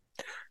now.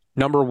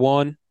 Number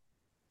 1,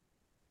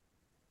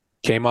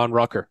 Kamon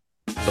Rucker,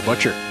 the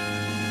Butcher.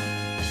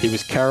 He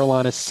was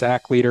Carolina's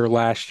sack leader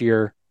last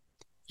year.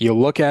 You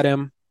look at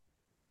him,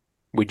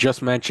 we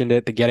just mentioned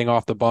it, the getting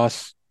off the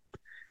bus.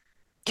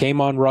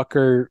 Kamon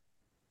Rucker,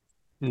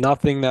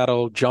 nothing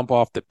that'll jump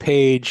off the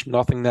page,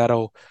 nothing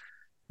that'll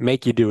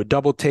make you do a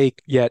double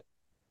take, yet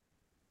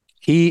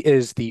he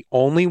is the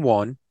only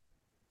one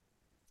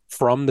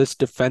from this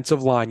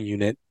defensive line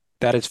unit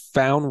that has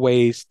found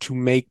ways to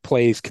make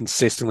plays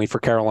consistently for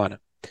Carolina.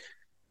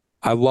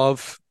 I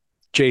love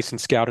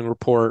Jason's scouting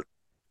report.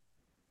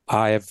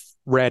 I have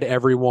read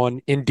everyone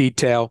in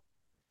detail.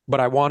 but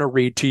I want to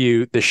read to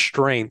you the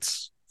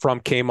strengths from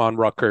Kmon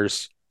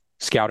Rutgers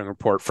scouting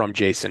report from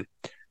Jason.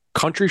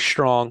 Country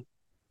strong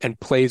and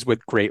plays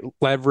with great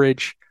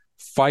leverage.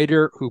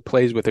 Fighter who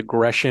plays with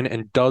aggression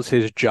and does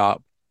his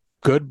job.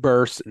 Good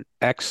bursts and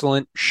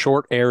excellent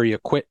short area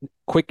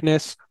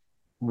quickness.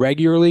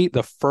 Regularly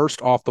the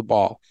first off the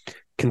ball.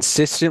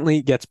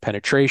 Consistently gets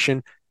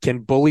penetration. Can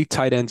bully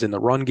tight ends in the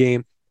run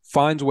game.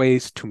 Finds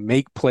ways to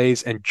make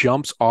plays and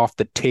jumps off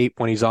the tape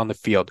when he's on the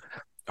field.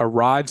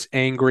 Arrives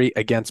angry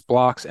against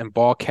blocks and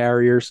ball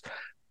carriers.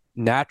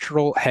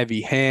 Natural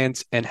heavy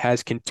hands and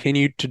has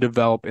continued to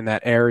develop in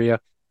that area.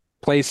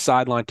 Plays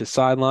sideline to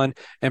sideline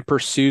and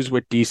pursues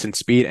with decent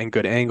speed and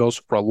good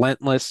angles.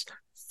 Relentless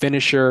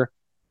finisher.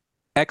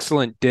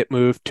 Excellent dip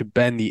move to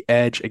bend the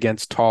edge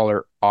against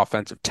taller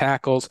offensive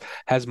tackles.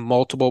 Has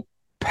multiple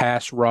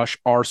pass rush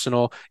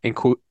arsenal,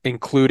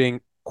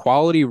 including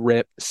quality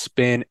rip,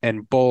 spin,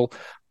 and bull.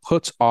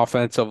 Puts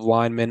offensive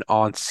linemen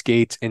on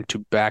skates into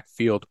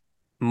backfield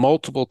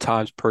multiple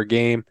times per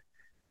game.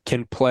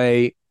 Can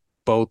play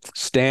both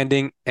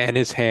standing and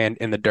his hand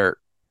in the dirt.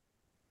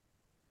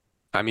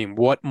 I mean,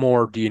 what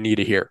more do you need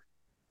to hear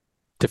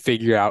to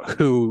figure out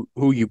who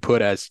you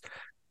put as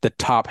the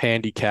top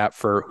handicap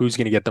for who's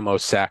going to get the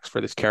most sacks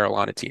for this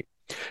Carolina team?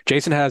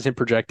 Jason has him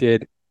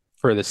projected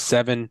for the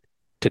 7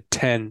 to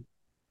 10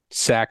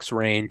 sacks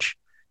range,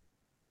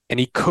 and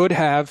he could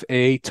have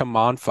a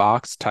Tamon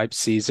Fox type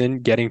season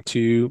getting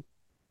to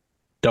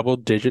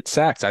double-digit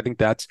sacks. I think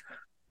that's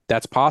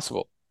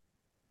possible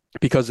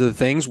because of the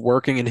things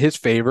working in his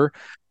favor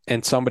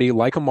and somebody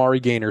like Amari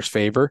Gainer's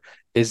favor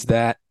is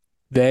that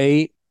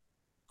they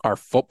are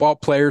football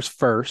players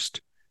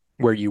first,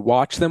 where you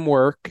watch them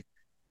work,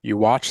 you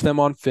watch them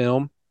on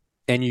film,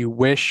 and you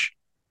wish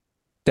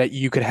that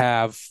you could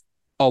have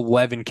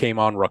 11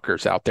 Kmon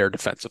Rutgers out there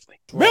defensively.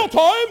 Mail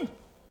time!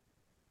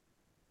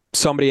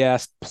 Somebody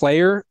asked,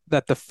 player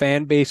that the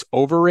fan base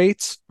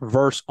overrates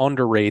versus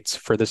underrates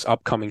for this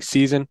upcoming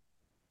season.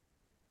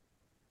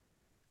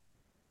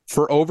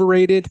 For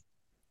overrated,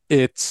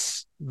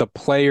 it's the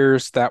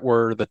players that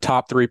were the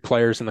top 3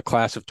 players in the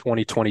class of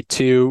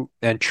 2022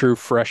 and true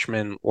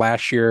freshmen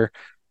last year: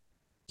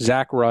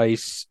 Zach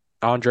Rice,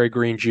 Andre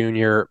Green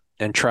Jr.,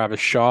 and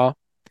Travis Shaw.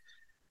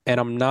 And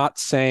I'm not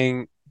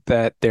saying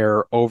that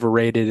they're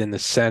overrated in the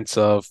sense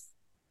of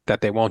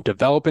that they won't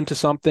develop into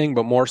something,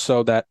 but more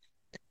so that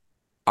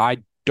I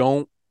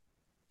don't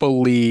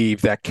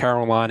believe that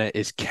Carolina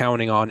is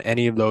counting on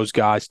any of those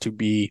guys to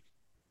be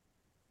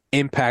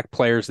impact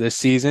players this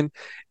season.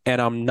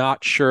 And I'm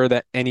not sure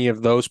that any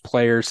of those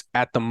players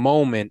at the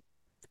moment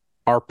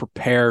are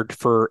prepared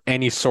for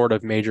any sort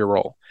of major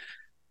role.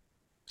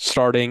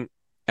 Starting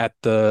at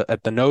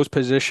the nose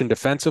position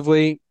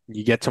defensively,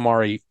 you get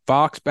Tamari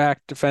Fox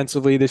back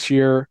defensively this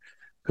year,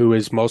 who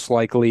is most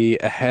likely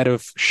ahead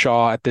of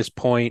Shaw at this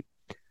point.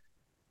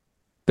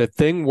 The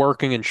thing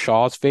working in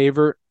Shaw's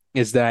favor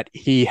is that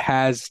he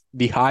has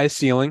the highest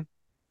ceiling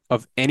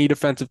of any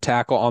defensive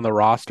tackle on the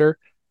roster.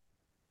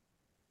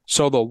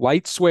 So the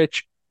light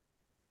switch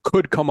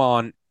could come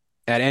on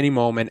at any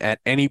moment, at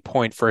any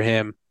point for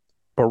him.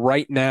 But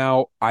right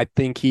now, I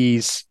think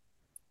he's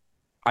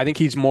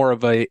more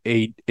of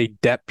a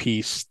depth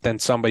piece than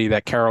somebody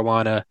that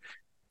Carolina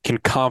can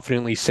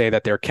confidently say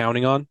that they're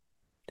counting on.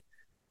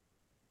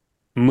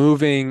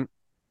 Moving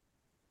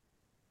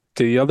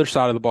to the other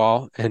side of the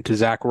ball and to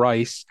Zach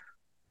Rice,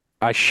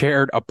 I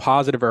shared a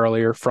positive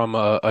earlier from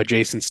a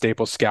Jason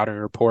Staples scouting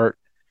report.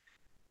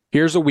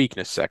 Here's a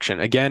weakness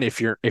section. Again,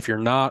 if you're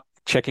not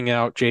checking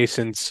out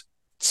Jason's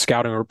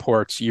scouting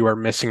reports, you are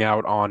missing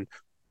out on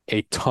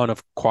a ton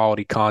of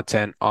quality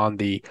content on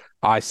the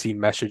IC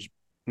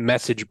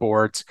message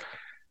boards.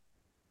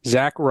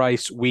 Zach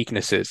Rice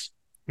weaknesses: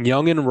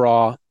 young and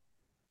raw,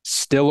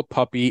 still a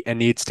puppy and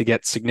needs to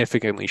get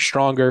significantly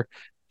stronger.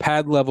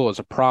 Pad level is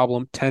a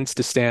problem, tends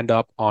to stand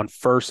up on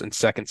first and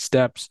second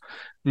steps,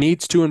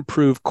 needs to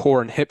improve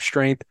core and hip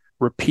strength,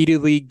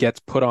 repeatedly gets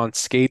put on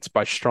skates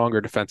by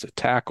stronger defensive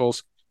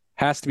tackles,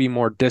 has to be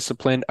more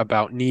disciplined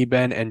about knee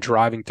bend and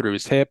driving through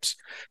his hips.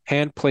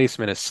 Hand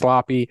placement is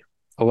sloppy,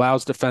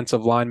 allows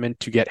defensive linemen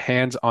to get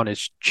hands on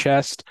his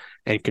chest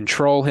and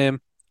control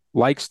him,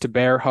 likes to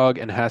bear hug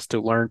and has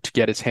to learn to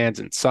get his hands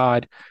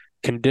inside.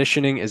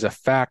 Conditioning is a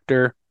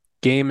factor.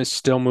 Game is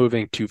still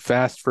moving too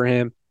fast for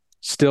him,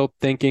 still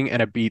thinking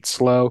and a beat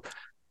slow.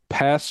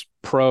 Pass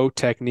pro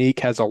technique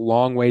has a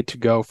long way to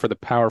go for the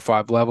Power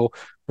 5 level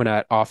when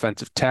at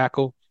offensive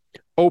tackle.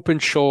 Open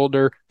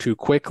shoulder too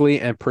quickly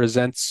and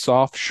presents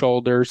soft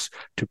shoulders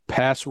to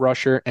pass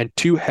rusher and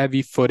too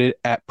heavy-footed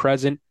at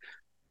present.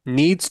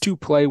 Needs to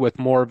play with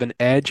more of an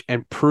edge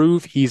and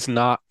prove he's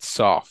not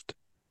soft.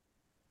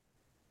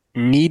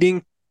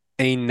 Needing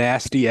a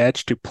nasty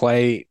edge to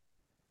play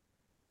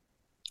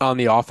on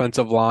the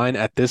offensive line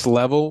at this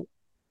level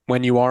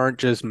when you aren't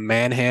just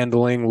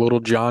manhandling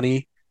little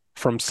Johnny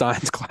from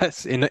science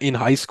class in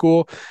high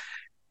school,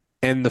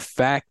 and the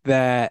fact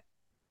that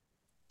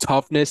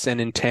toughness and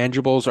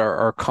intangibles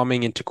are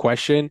coming into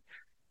question,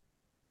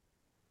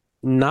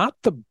 not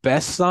the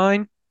best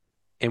sign.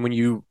 And when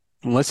you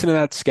listen to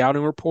that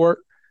scouting report,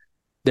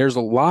 there's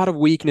a lot of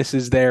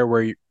weaknesses there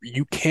where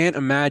you can't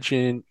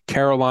imagine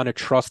Carolina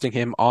trusting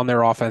him on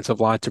their offensive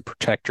line to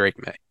protect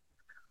Drake May.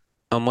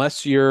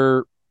 Unless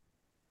you're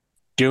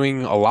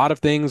doing a lot of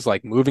things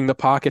like moving the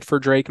pocket for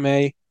Drake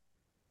May,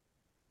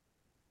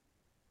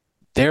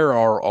 there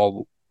are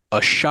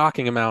a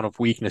shocking amount of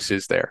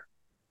weaknesses there.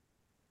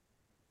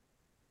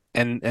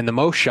 And the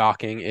most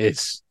shocking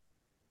is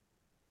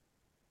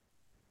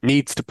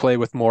needs to play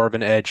with more of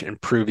an edge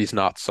and prove he's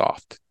not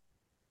soft.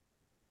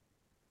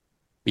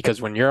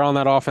 Because when you're on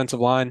that offensive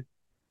line,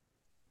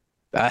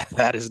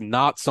 that is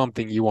not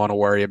something you want to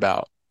worry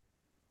about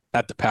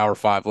at the Power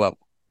 5 level.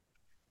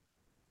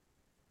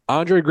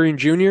 Andre Green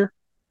Jr.,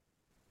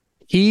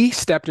 he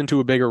stepped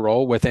into a bigger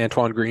role with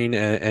Antoine Green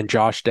and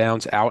Josh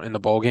Downs out in the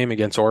bowl game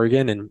against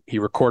Oregon, and he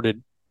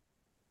recorded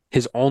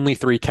his only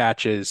 3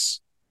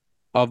 catches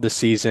of the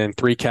season,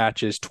 3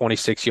 catches,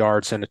 26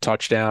 yards, and a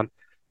touchdown.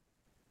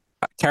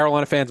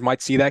 Carolina fans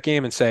might see that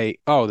game and say,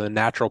 oh, the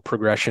natural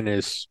progression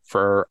is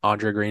for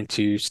Andre Green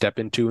to step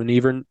into an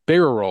even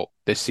bigger role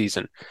this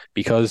season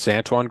because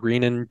Antoine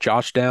Green and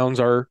Josh Downs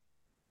are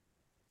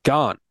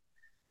gone.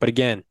 But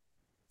again,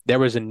 there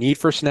was a need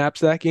for snaps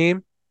that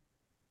game,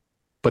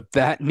 but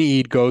that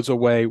need goes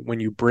away when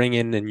you bring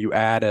in and you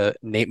add a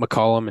Nate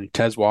McCollum and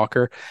Tez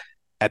Walker.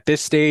 At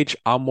this stage,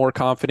 I'm more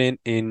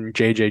confident in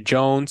J.J.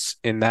 Jones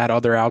in that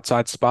other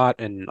outside spot,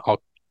 and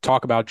I'll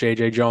talk about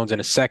J.J. Jones in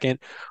a second.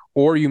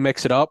 Or you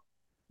mix it up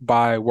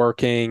by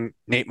working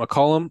Nate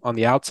McCollum on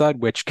the outside,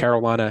 which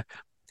Carolina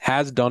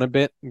has done a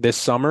bit this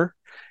summer,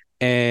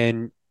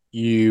 and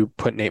you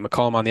put Nate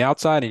McCollum on the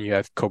outside, and you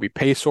have Kobe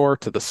Paysor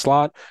to the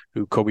slot,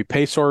 who Kobe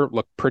Paysor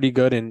looked pretty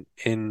good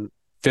in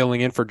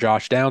filling in for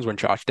Josh Downs when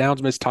Josh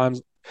Downs missed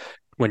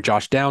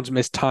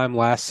time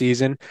last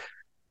season.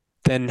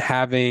 Then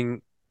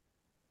having,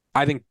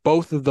 I think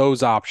both of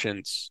those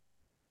options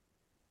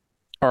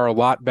are a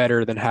lot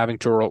better than having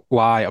to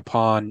rely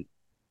upon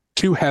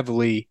too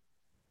heavily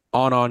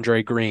on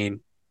Andre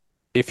Green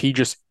if he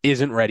just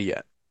isn't ready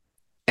yet.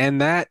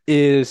 And that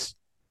is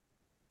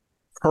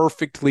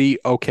perfectly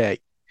okay.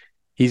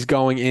 He's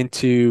going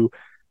into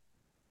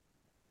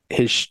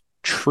his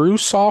true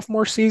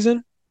sophomore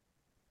season.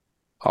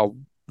 I'll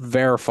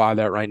verify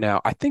that right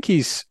now. I think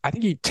he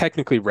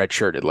technically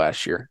redshirted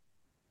last year.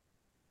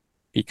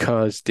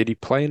 Because did he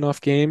play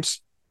enough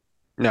games?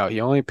 No, he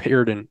only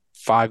appeared in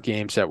 5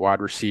 games at wide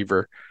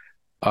receiver.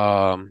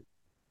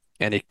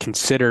 And it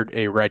considered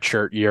a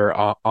redshirt year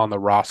on the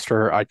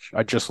roster.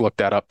 I just looked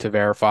that up to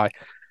verify.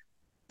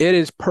 It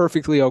is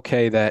perfectly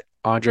okay that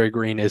Andre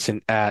Green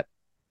isn't at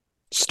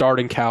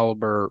starting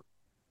caliber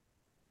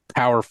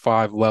Power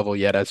 5 level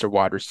yet as a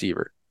wide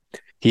receiver.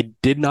 He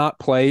did not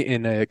play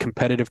in a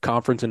competitive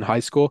conference in high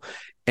school,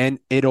 and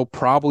it'll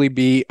probably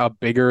be a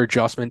bigger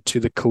adjustment to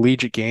the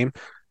collegiate game.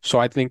 So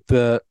I think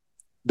the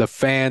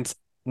fans,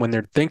 when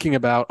they're thinking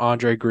about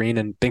Andre Green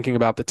and thinking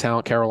about the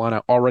talent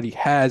Carolina already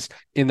has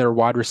in their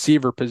wide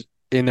receiver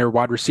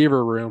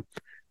room,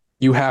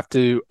 you have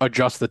to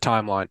adjust the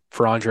timeline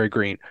for Andre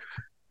Green.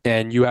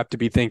 And you have to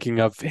be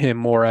thinking of him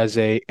more as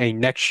a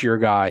next year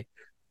guy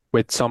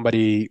with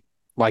somebody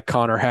like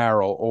Connor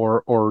Harrell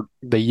or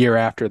the year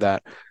after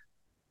that,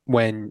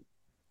 when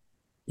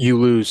you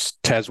lose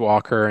Tez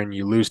Walker and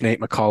you lose Nate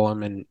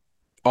McCollum, and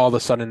all of a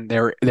sudden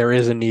there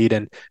is a need,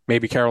 and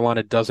maybe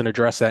Carolina doesn't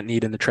address that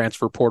need in the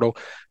transfer portal.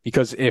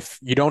 Because if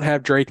you don't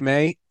have Drake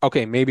May,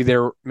 okay,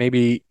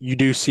 maybe you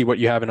do see what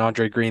you have in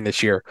Andre Green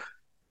this year.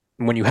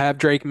 When you have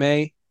Drake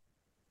May,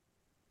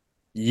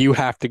 you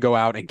have to go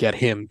out and get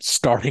him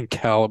starting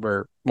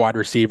caliber wide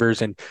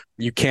receivers, and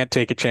you can't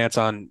take a chance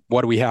on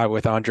what do we have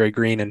with Andre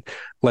Green and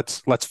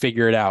let's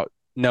figure it out.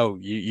 No,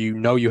 you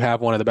know you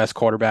have one of the best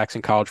quarterbacks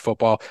in college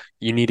football.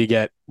 You need to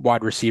get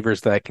wide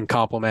receivers that can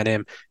complement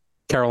him.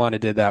 Carolina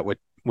did that with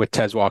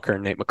Tez Walker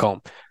and Nate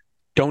McCollum.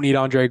 Don't need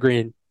Andre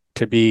Green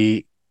to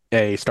be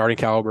a starting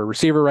caliber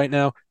receiver right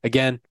now.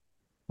 Again,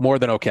 more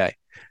than okay.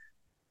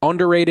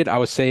 Underrated, I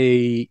would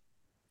say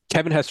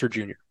Kevin Hester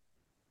Jr.,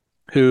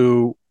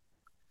 who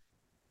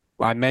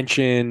I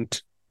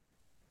mentioned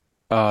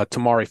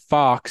Tamari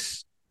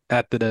Fox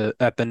at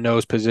the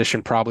nose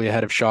position, probably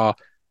ahead of Shaw.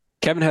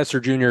 Kevin Hester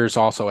Jr. is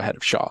also ahead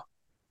of Shaw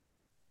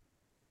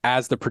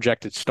as the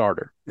projected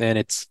starter. And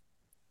it's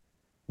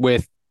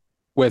with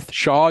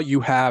Shaw, you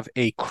have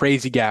a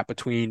crazy gap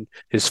between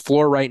his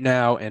floor right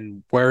now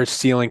and where his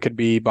ceiling could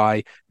be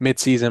by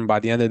midseason, by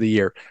the end of the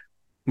year.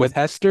 With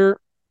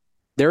Hester,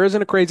 there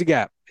isn't a crazy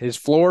gap. His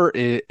floor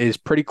is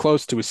pretty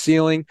close to his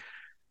ceiling,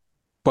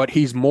 but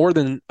he's more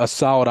than a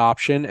solid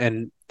option.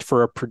 And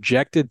for a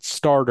projected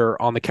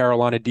starter on the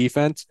Carolina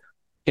defense,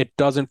 it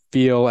doesn't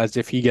feel as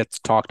if he gets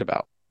talked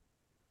about.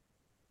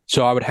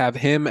 So I would have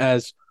him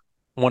as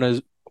one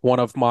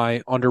of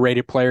my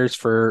underrated players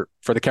for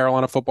the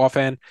Carolina football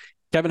fan.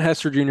 Kevin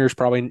Hester Jr. is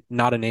probably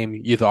not a name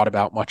you thought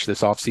about much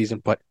this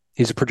offseason, but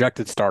he's a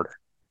projected starter.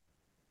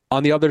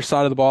 On the other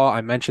side of the ball,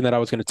 I mentioned that I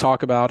was going to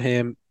talk about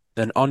him,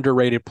 an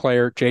underrated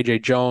player, J.J.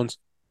 Jones.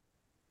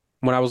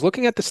 When I was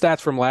looking at the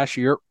stats from last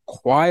year,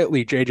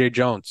 quietly J.J.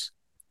 Jones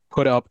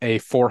put up a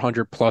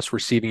 400-plus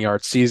receiving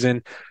yard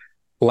season.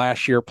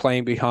 Last year,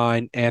 playing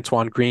behind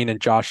Antoine Green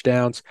and Josh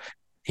Downs,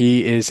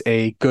 he is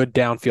a good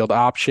downfield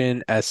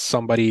option as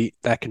somebody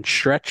that can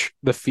stretch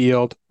the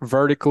field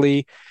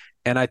vertically.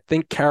 And I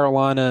think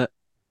Carolina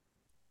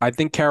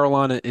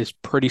is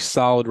pretty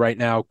solid right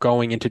now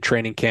going into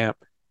training camp.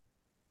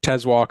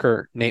 Tez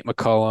Walker, Nate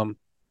McCullum,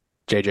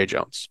 J.J.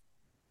 Jones.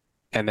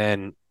 And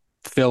then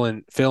fill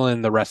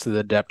in the rest of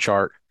the depth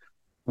chart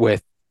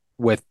with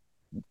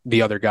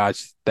the other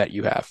guys that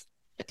you have.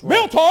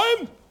 Mail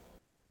time!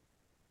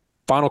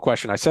 Final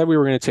question. I said we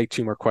were going to take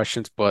 2 more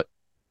questions, but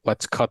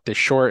let's cut this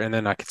short, and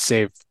then I could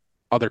save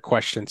other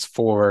questions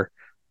for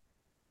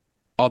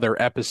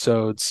other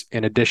episodes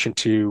in addition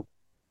to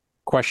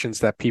questions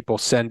that people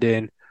send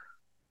in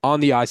on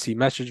the IC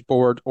message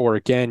board, or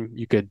again,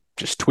 you could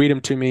just tweet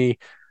them to me.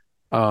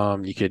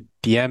 You could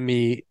DM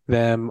me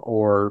them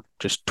or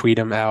just tweet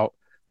them out,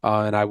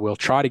 and I will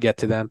try to get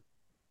to them.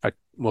 I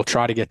will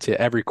try to get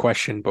to every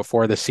question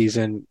before the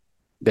season.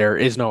 There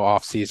is no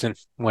off season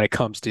when it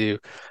comes to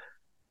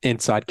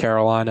Inside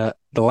Carolina.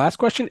 The last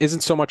question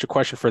isn't so much a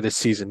question for this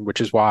season,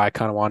 which is why I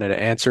kind of wanted to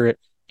answer it.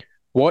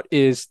 What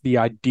is the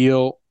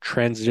ideal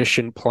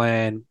transition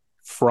plan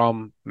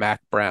from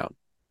Mac Brown?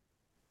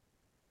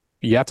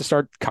 You have to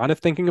start kind of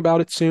thinking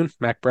about it soon.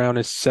 Mac Brown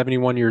is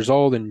 71 years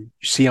old, and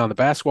you see on the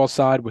basketball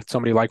side with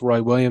somebody like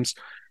Roy Williams,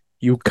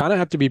 you kind of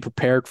have to be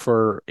prepared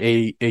for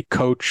a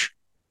coach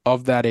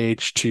of that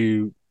age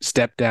to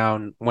step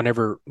down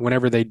whenever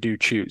they do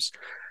choose.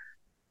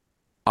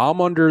 I'm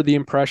under the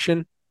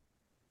impression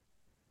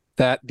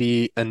that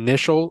the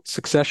initial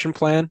succession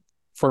plan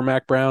for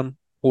Mac Brown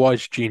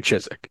was Gene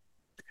Chizik.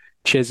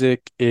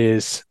 Chizik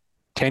is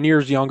 10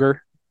 years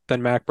younger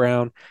than Mac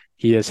Brown.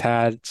 He has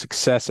had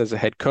success as a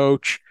head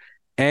coach,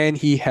 and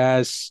he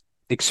has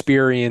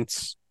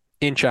experience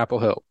in Chapel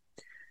Hill.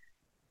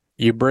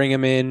 You bring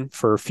him in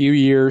for a few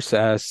years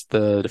as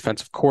the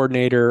defensive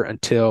coordinator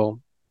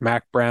until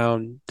Mac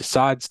Brown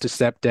decides to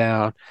step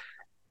down,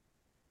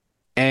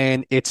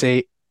 and it's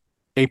a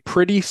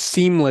pretty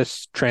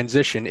seamless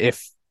transition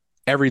if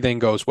everything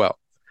goes well.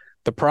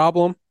 The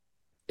problem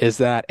is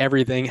that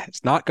everything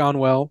has not gone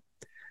well.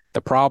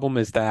 The problem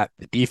is that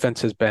the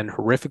defense has been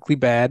horrifically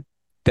bad,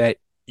 that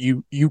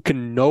you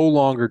can no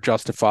longer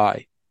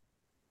justify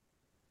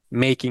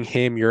making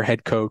him your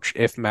head coach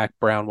if Mac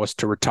Brown was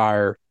to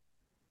retire,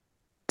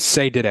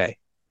 say today.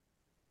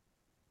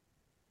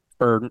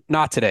 Or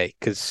not today,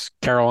 because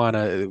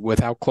Carolina, with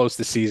how close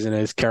the season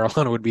is,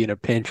 Carolina would be in a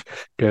pinch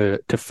to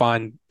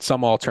find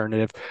some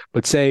alternative.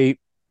 But say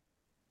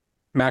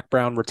Mac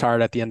Brown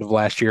retired at the end of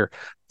last year,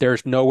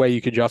 there's no way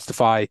you could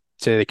justify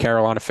to the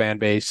Carolina fan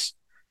base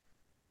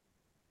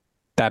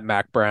that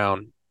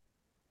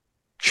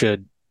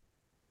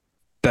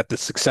the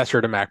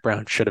successor to Mac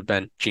Brown should have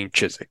been Gene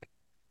Chizik.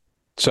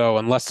 So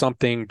unless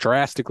something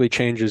drastically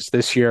changes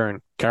this year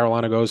and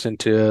Carolina goes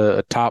into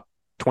a top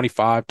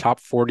 25, top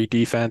 40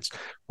 defense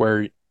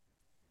where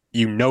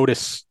you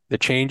notice the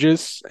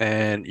changes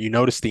and you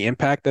notice the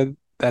impact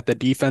that the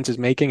defense is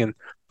making, and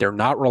they're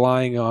not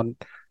relying on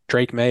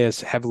Drake May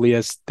as heavily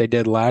as they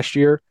did last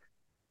year,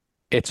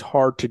 it's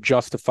hard to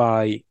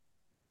justify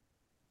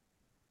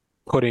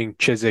putting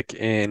Chizik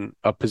in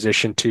a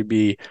position to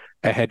be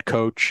a head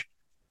coach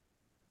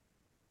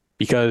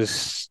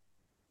because,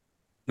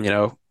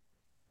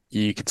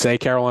 you could say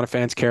Carolina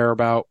fans care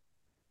about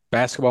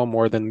basketball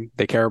more than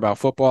they care about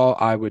football.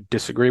 I would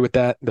disagree with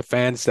that. The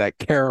fans that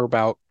care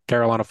about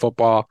Carolina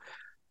football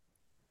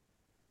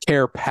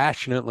care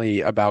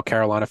passionately about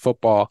Carolina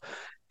football,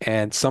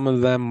 and some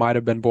of them might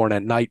have been born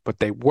at night, but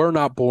they were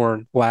not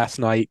born last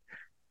night,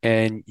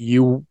 and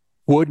you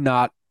would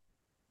not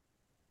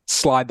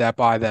slide that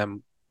by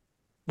them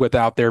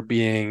without there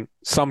being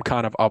some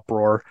kind of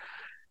uproar.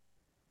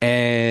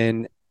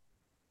 And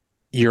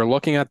you're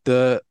looking at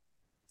the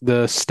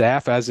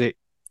staff as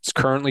it's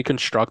currently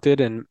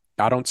constructed, and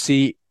I don't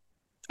see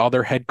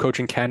other head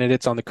coaching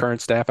candidates on the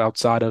current staff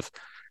outside of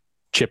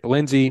Chip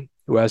Lindsey,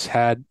 who has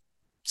had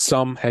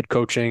some head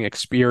coaching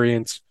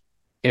experience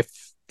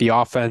if the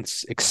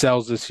offense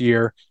excels this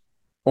year.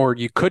 Or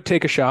you could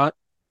take a shot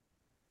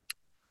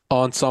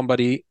on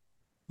somebody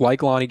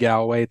like Lonnie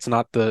Galloway. It's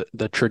not the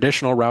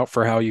traditional route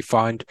for how you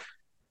find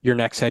your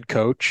next head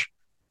coach,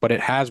 but it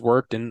has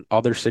worked in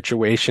other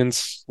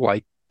situations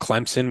like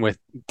Clemson with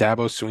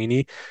Dabo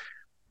Swinney.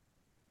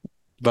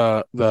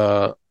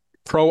 The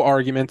pro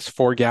arguments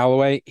for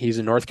Galloway: he's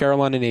a North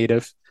Carolina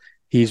native.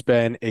 He's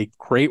been a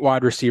great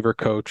wide receiver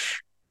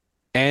coach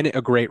and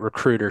a great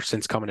recruiter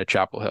since coming to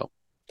Chapel Hill.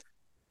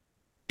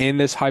 In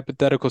this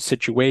hypothetical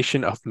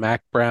situation of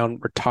Mac Brown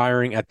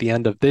retiring at the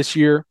end of this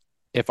year,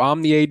 if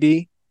I'm the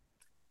AD,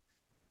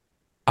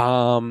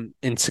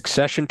 in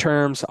succession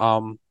terms,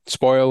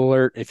 spoiler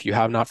alert, if you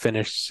have not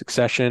finished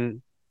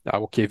Succession, I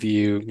will give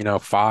you,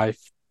 5-10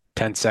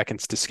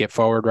 seconds to skip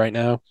forward right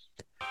now.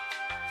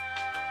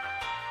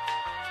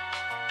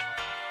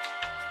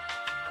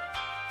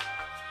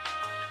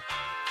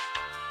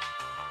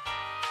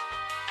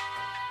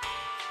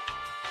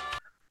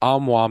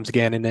 I'm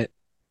Wamsganning it.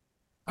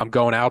 I'm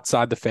going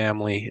outside the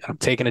family. I'm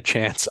taking a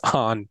chance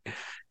on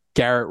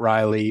Garrett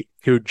Riley,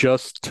 who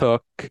just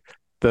took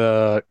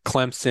the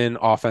Clemson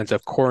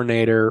offensive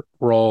coordinator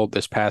role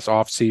this past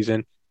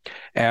offseason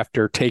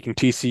after taking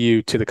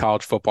TCU to the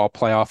college football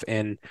playoff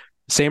in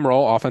the same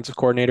role, offensive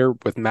coordinator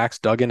with Max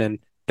Duggan, and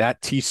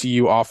that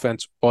TCU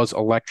offense was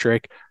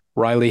electric.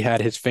 Riley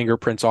had his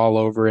fingerprints all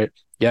over it.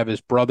 You have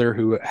his brother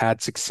who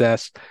had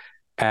success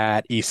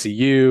at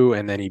ECU,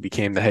 and then he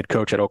became the head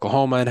coach at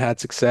Oklahoma and had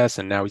success,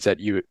 and now he's at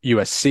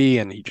USC,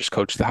 and he just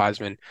coached the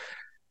Heisman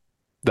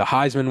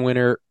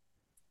winner.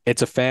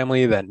 It's a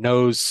family that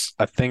knows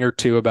a thing or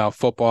two about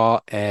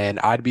football, and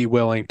I'd be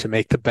willing to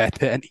make the bet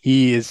that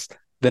he is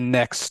the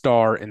next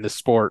star in the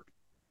sport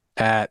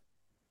at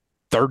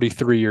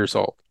 33 years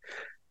old.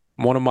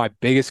 One of my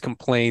biggest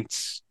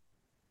complaints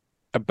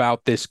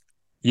about this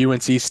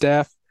UNC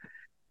staff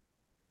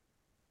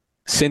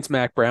since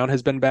Mac Brown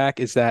has been back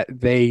is that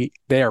they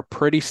are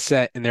pretty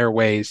set in their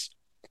ways,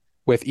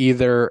 with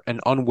either an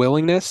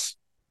unwillingness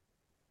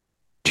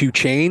to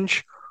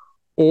change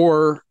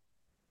or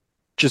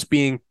just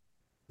being,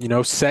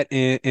 set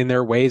in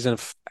their ways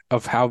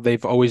of how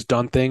they've always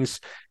done things.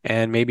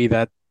 And maybe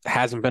that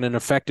hasn't been an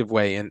effective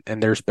way.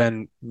 And there's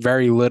been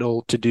very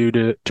little to do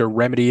to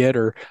remedy it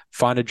or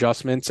find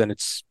adjustments. And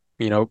it's,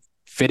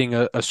 fitting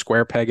a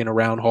square peg in a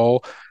round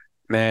hole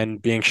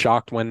and being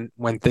shocked when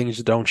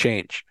things don't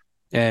change.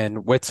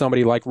 And with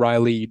somebody like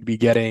Riley, you'd be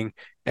getting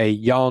a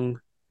young,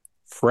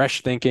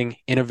 fresh thinking,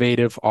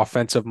 innovative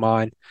offensive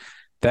mind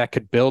that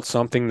could build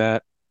something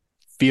that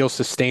feels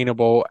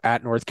sustainable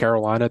at North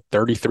Carolina,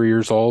 33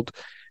 years old.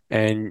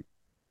 And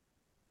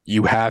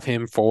you have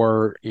him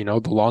for,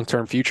 the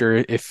long-term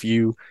future if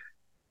you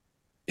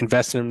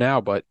invest in him now.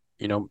 But,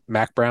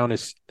 Mac Brown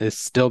is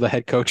still the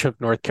head coach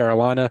of North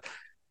Carolina.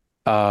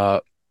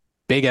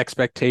 Big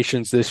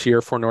expectations this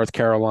year for North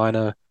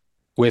Carolina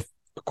with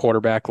a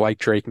quarterback like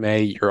Drake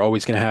May. You're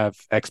always going to have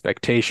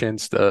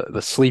expectations.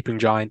 The sleeping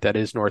giant that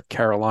is North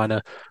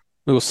Carolina.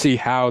 We'll see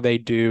how they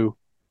do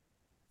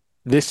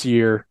this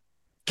year,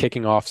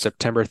 kicking off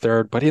September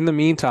 3rd. But in the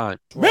meantime,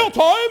 Mail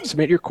time!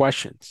 Submit your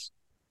questions.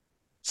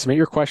 Submit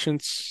your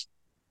questions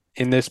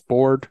in this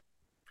board.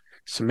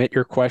 Submit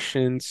your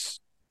questions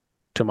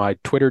to my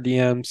Twitter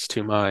DMs,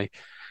 to my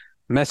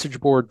message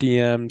board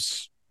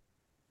DMs.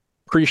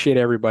 Appreciate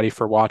everybody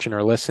for watching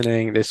or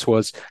listening. This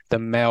was the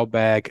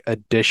Mailbag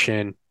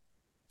edition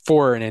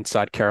for an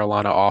Inside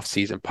Carolina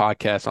offseason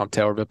podcast. I'm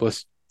Taylor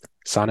Vippolis,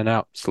 signing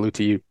out. Salute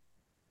to you.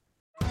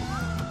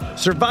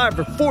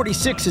 Survivor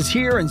 46 is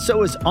here, and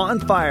so is On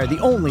Fire, the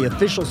only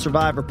official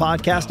Survivor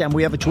podcast, and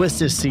we have a twist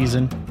this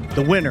season.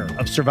 The winner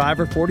of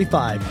Survivor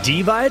 45,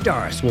 Dee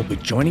Valladares, will be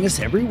joining us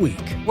every week.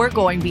 We're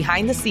going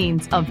behind the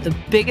scenes of the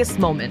biggest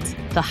moments,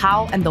 the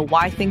how and the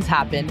why things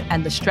happen,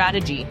 and the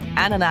strategy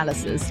and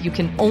analysis you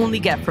can only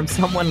get from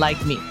someone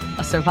like me,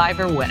 a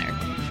Survivor winner.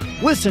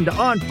 Listen to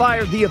On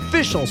Fire, the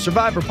official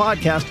Survivor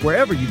podcast,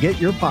 wherever you get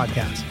your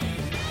podcasts.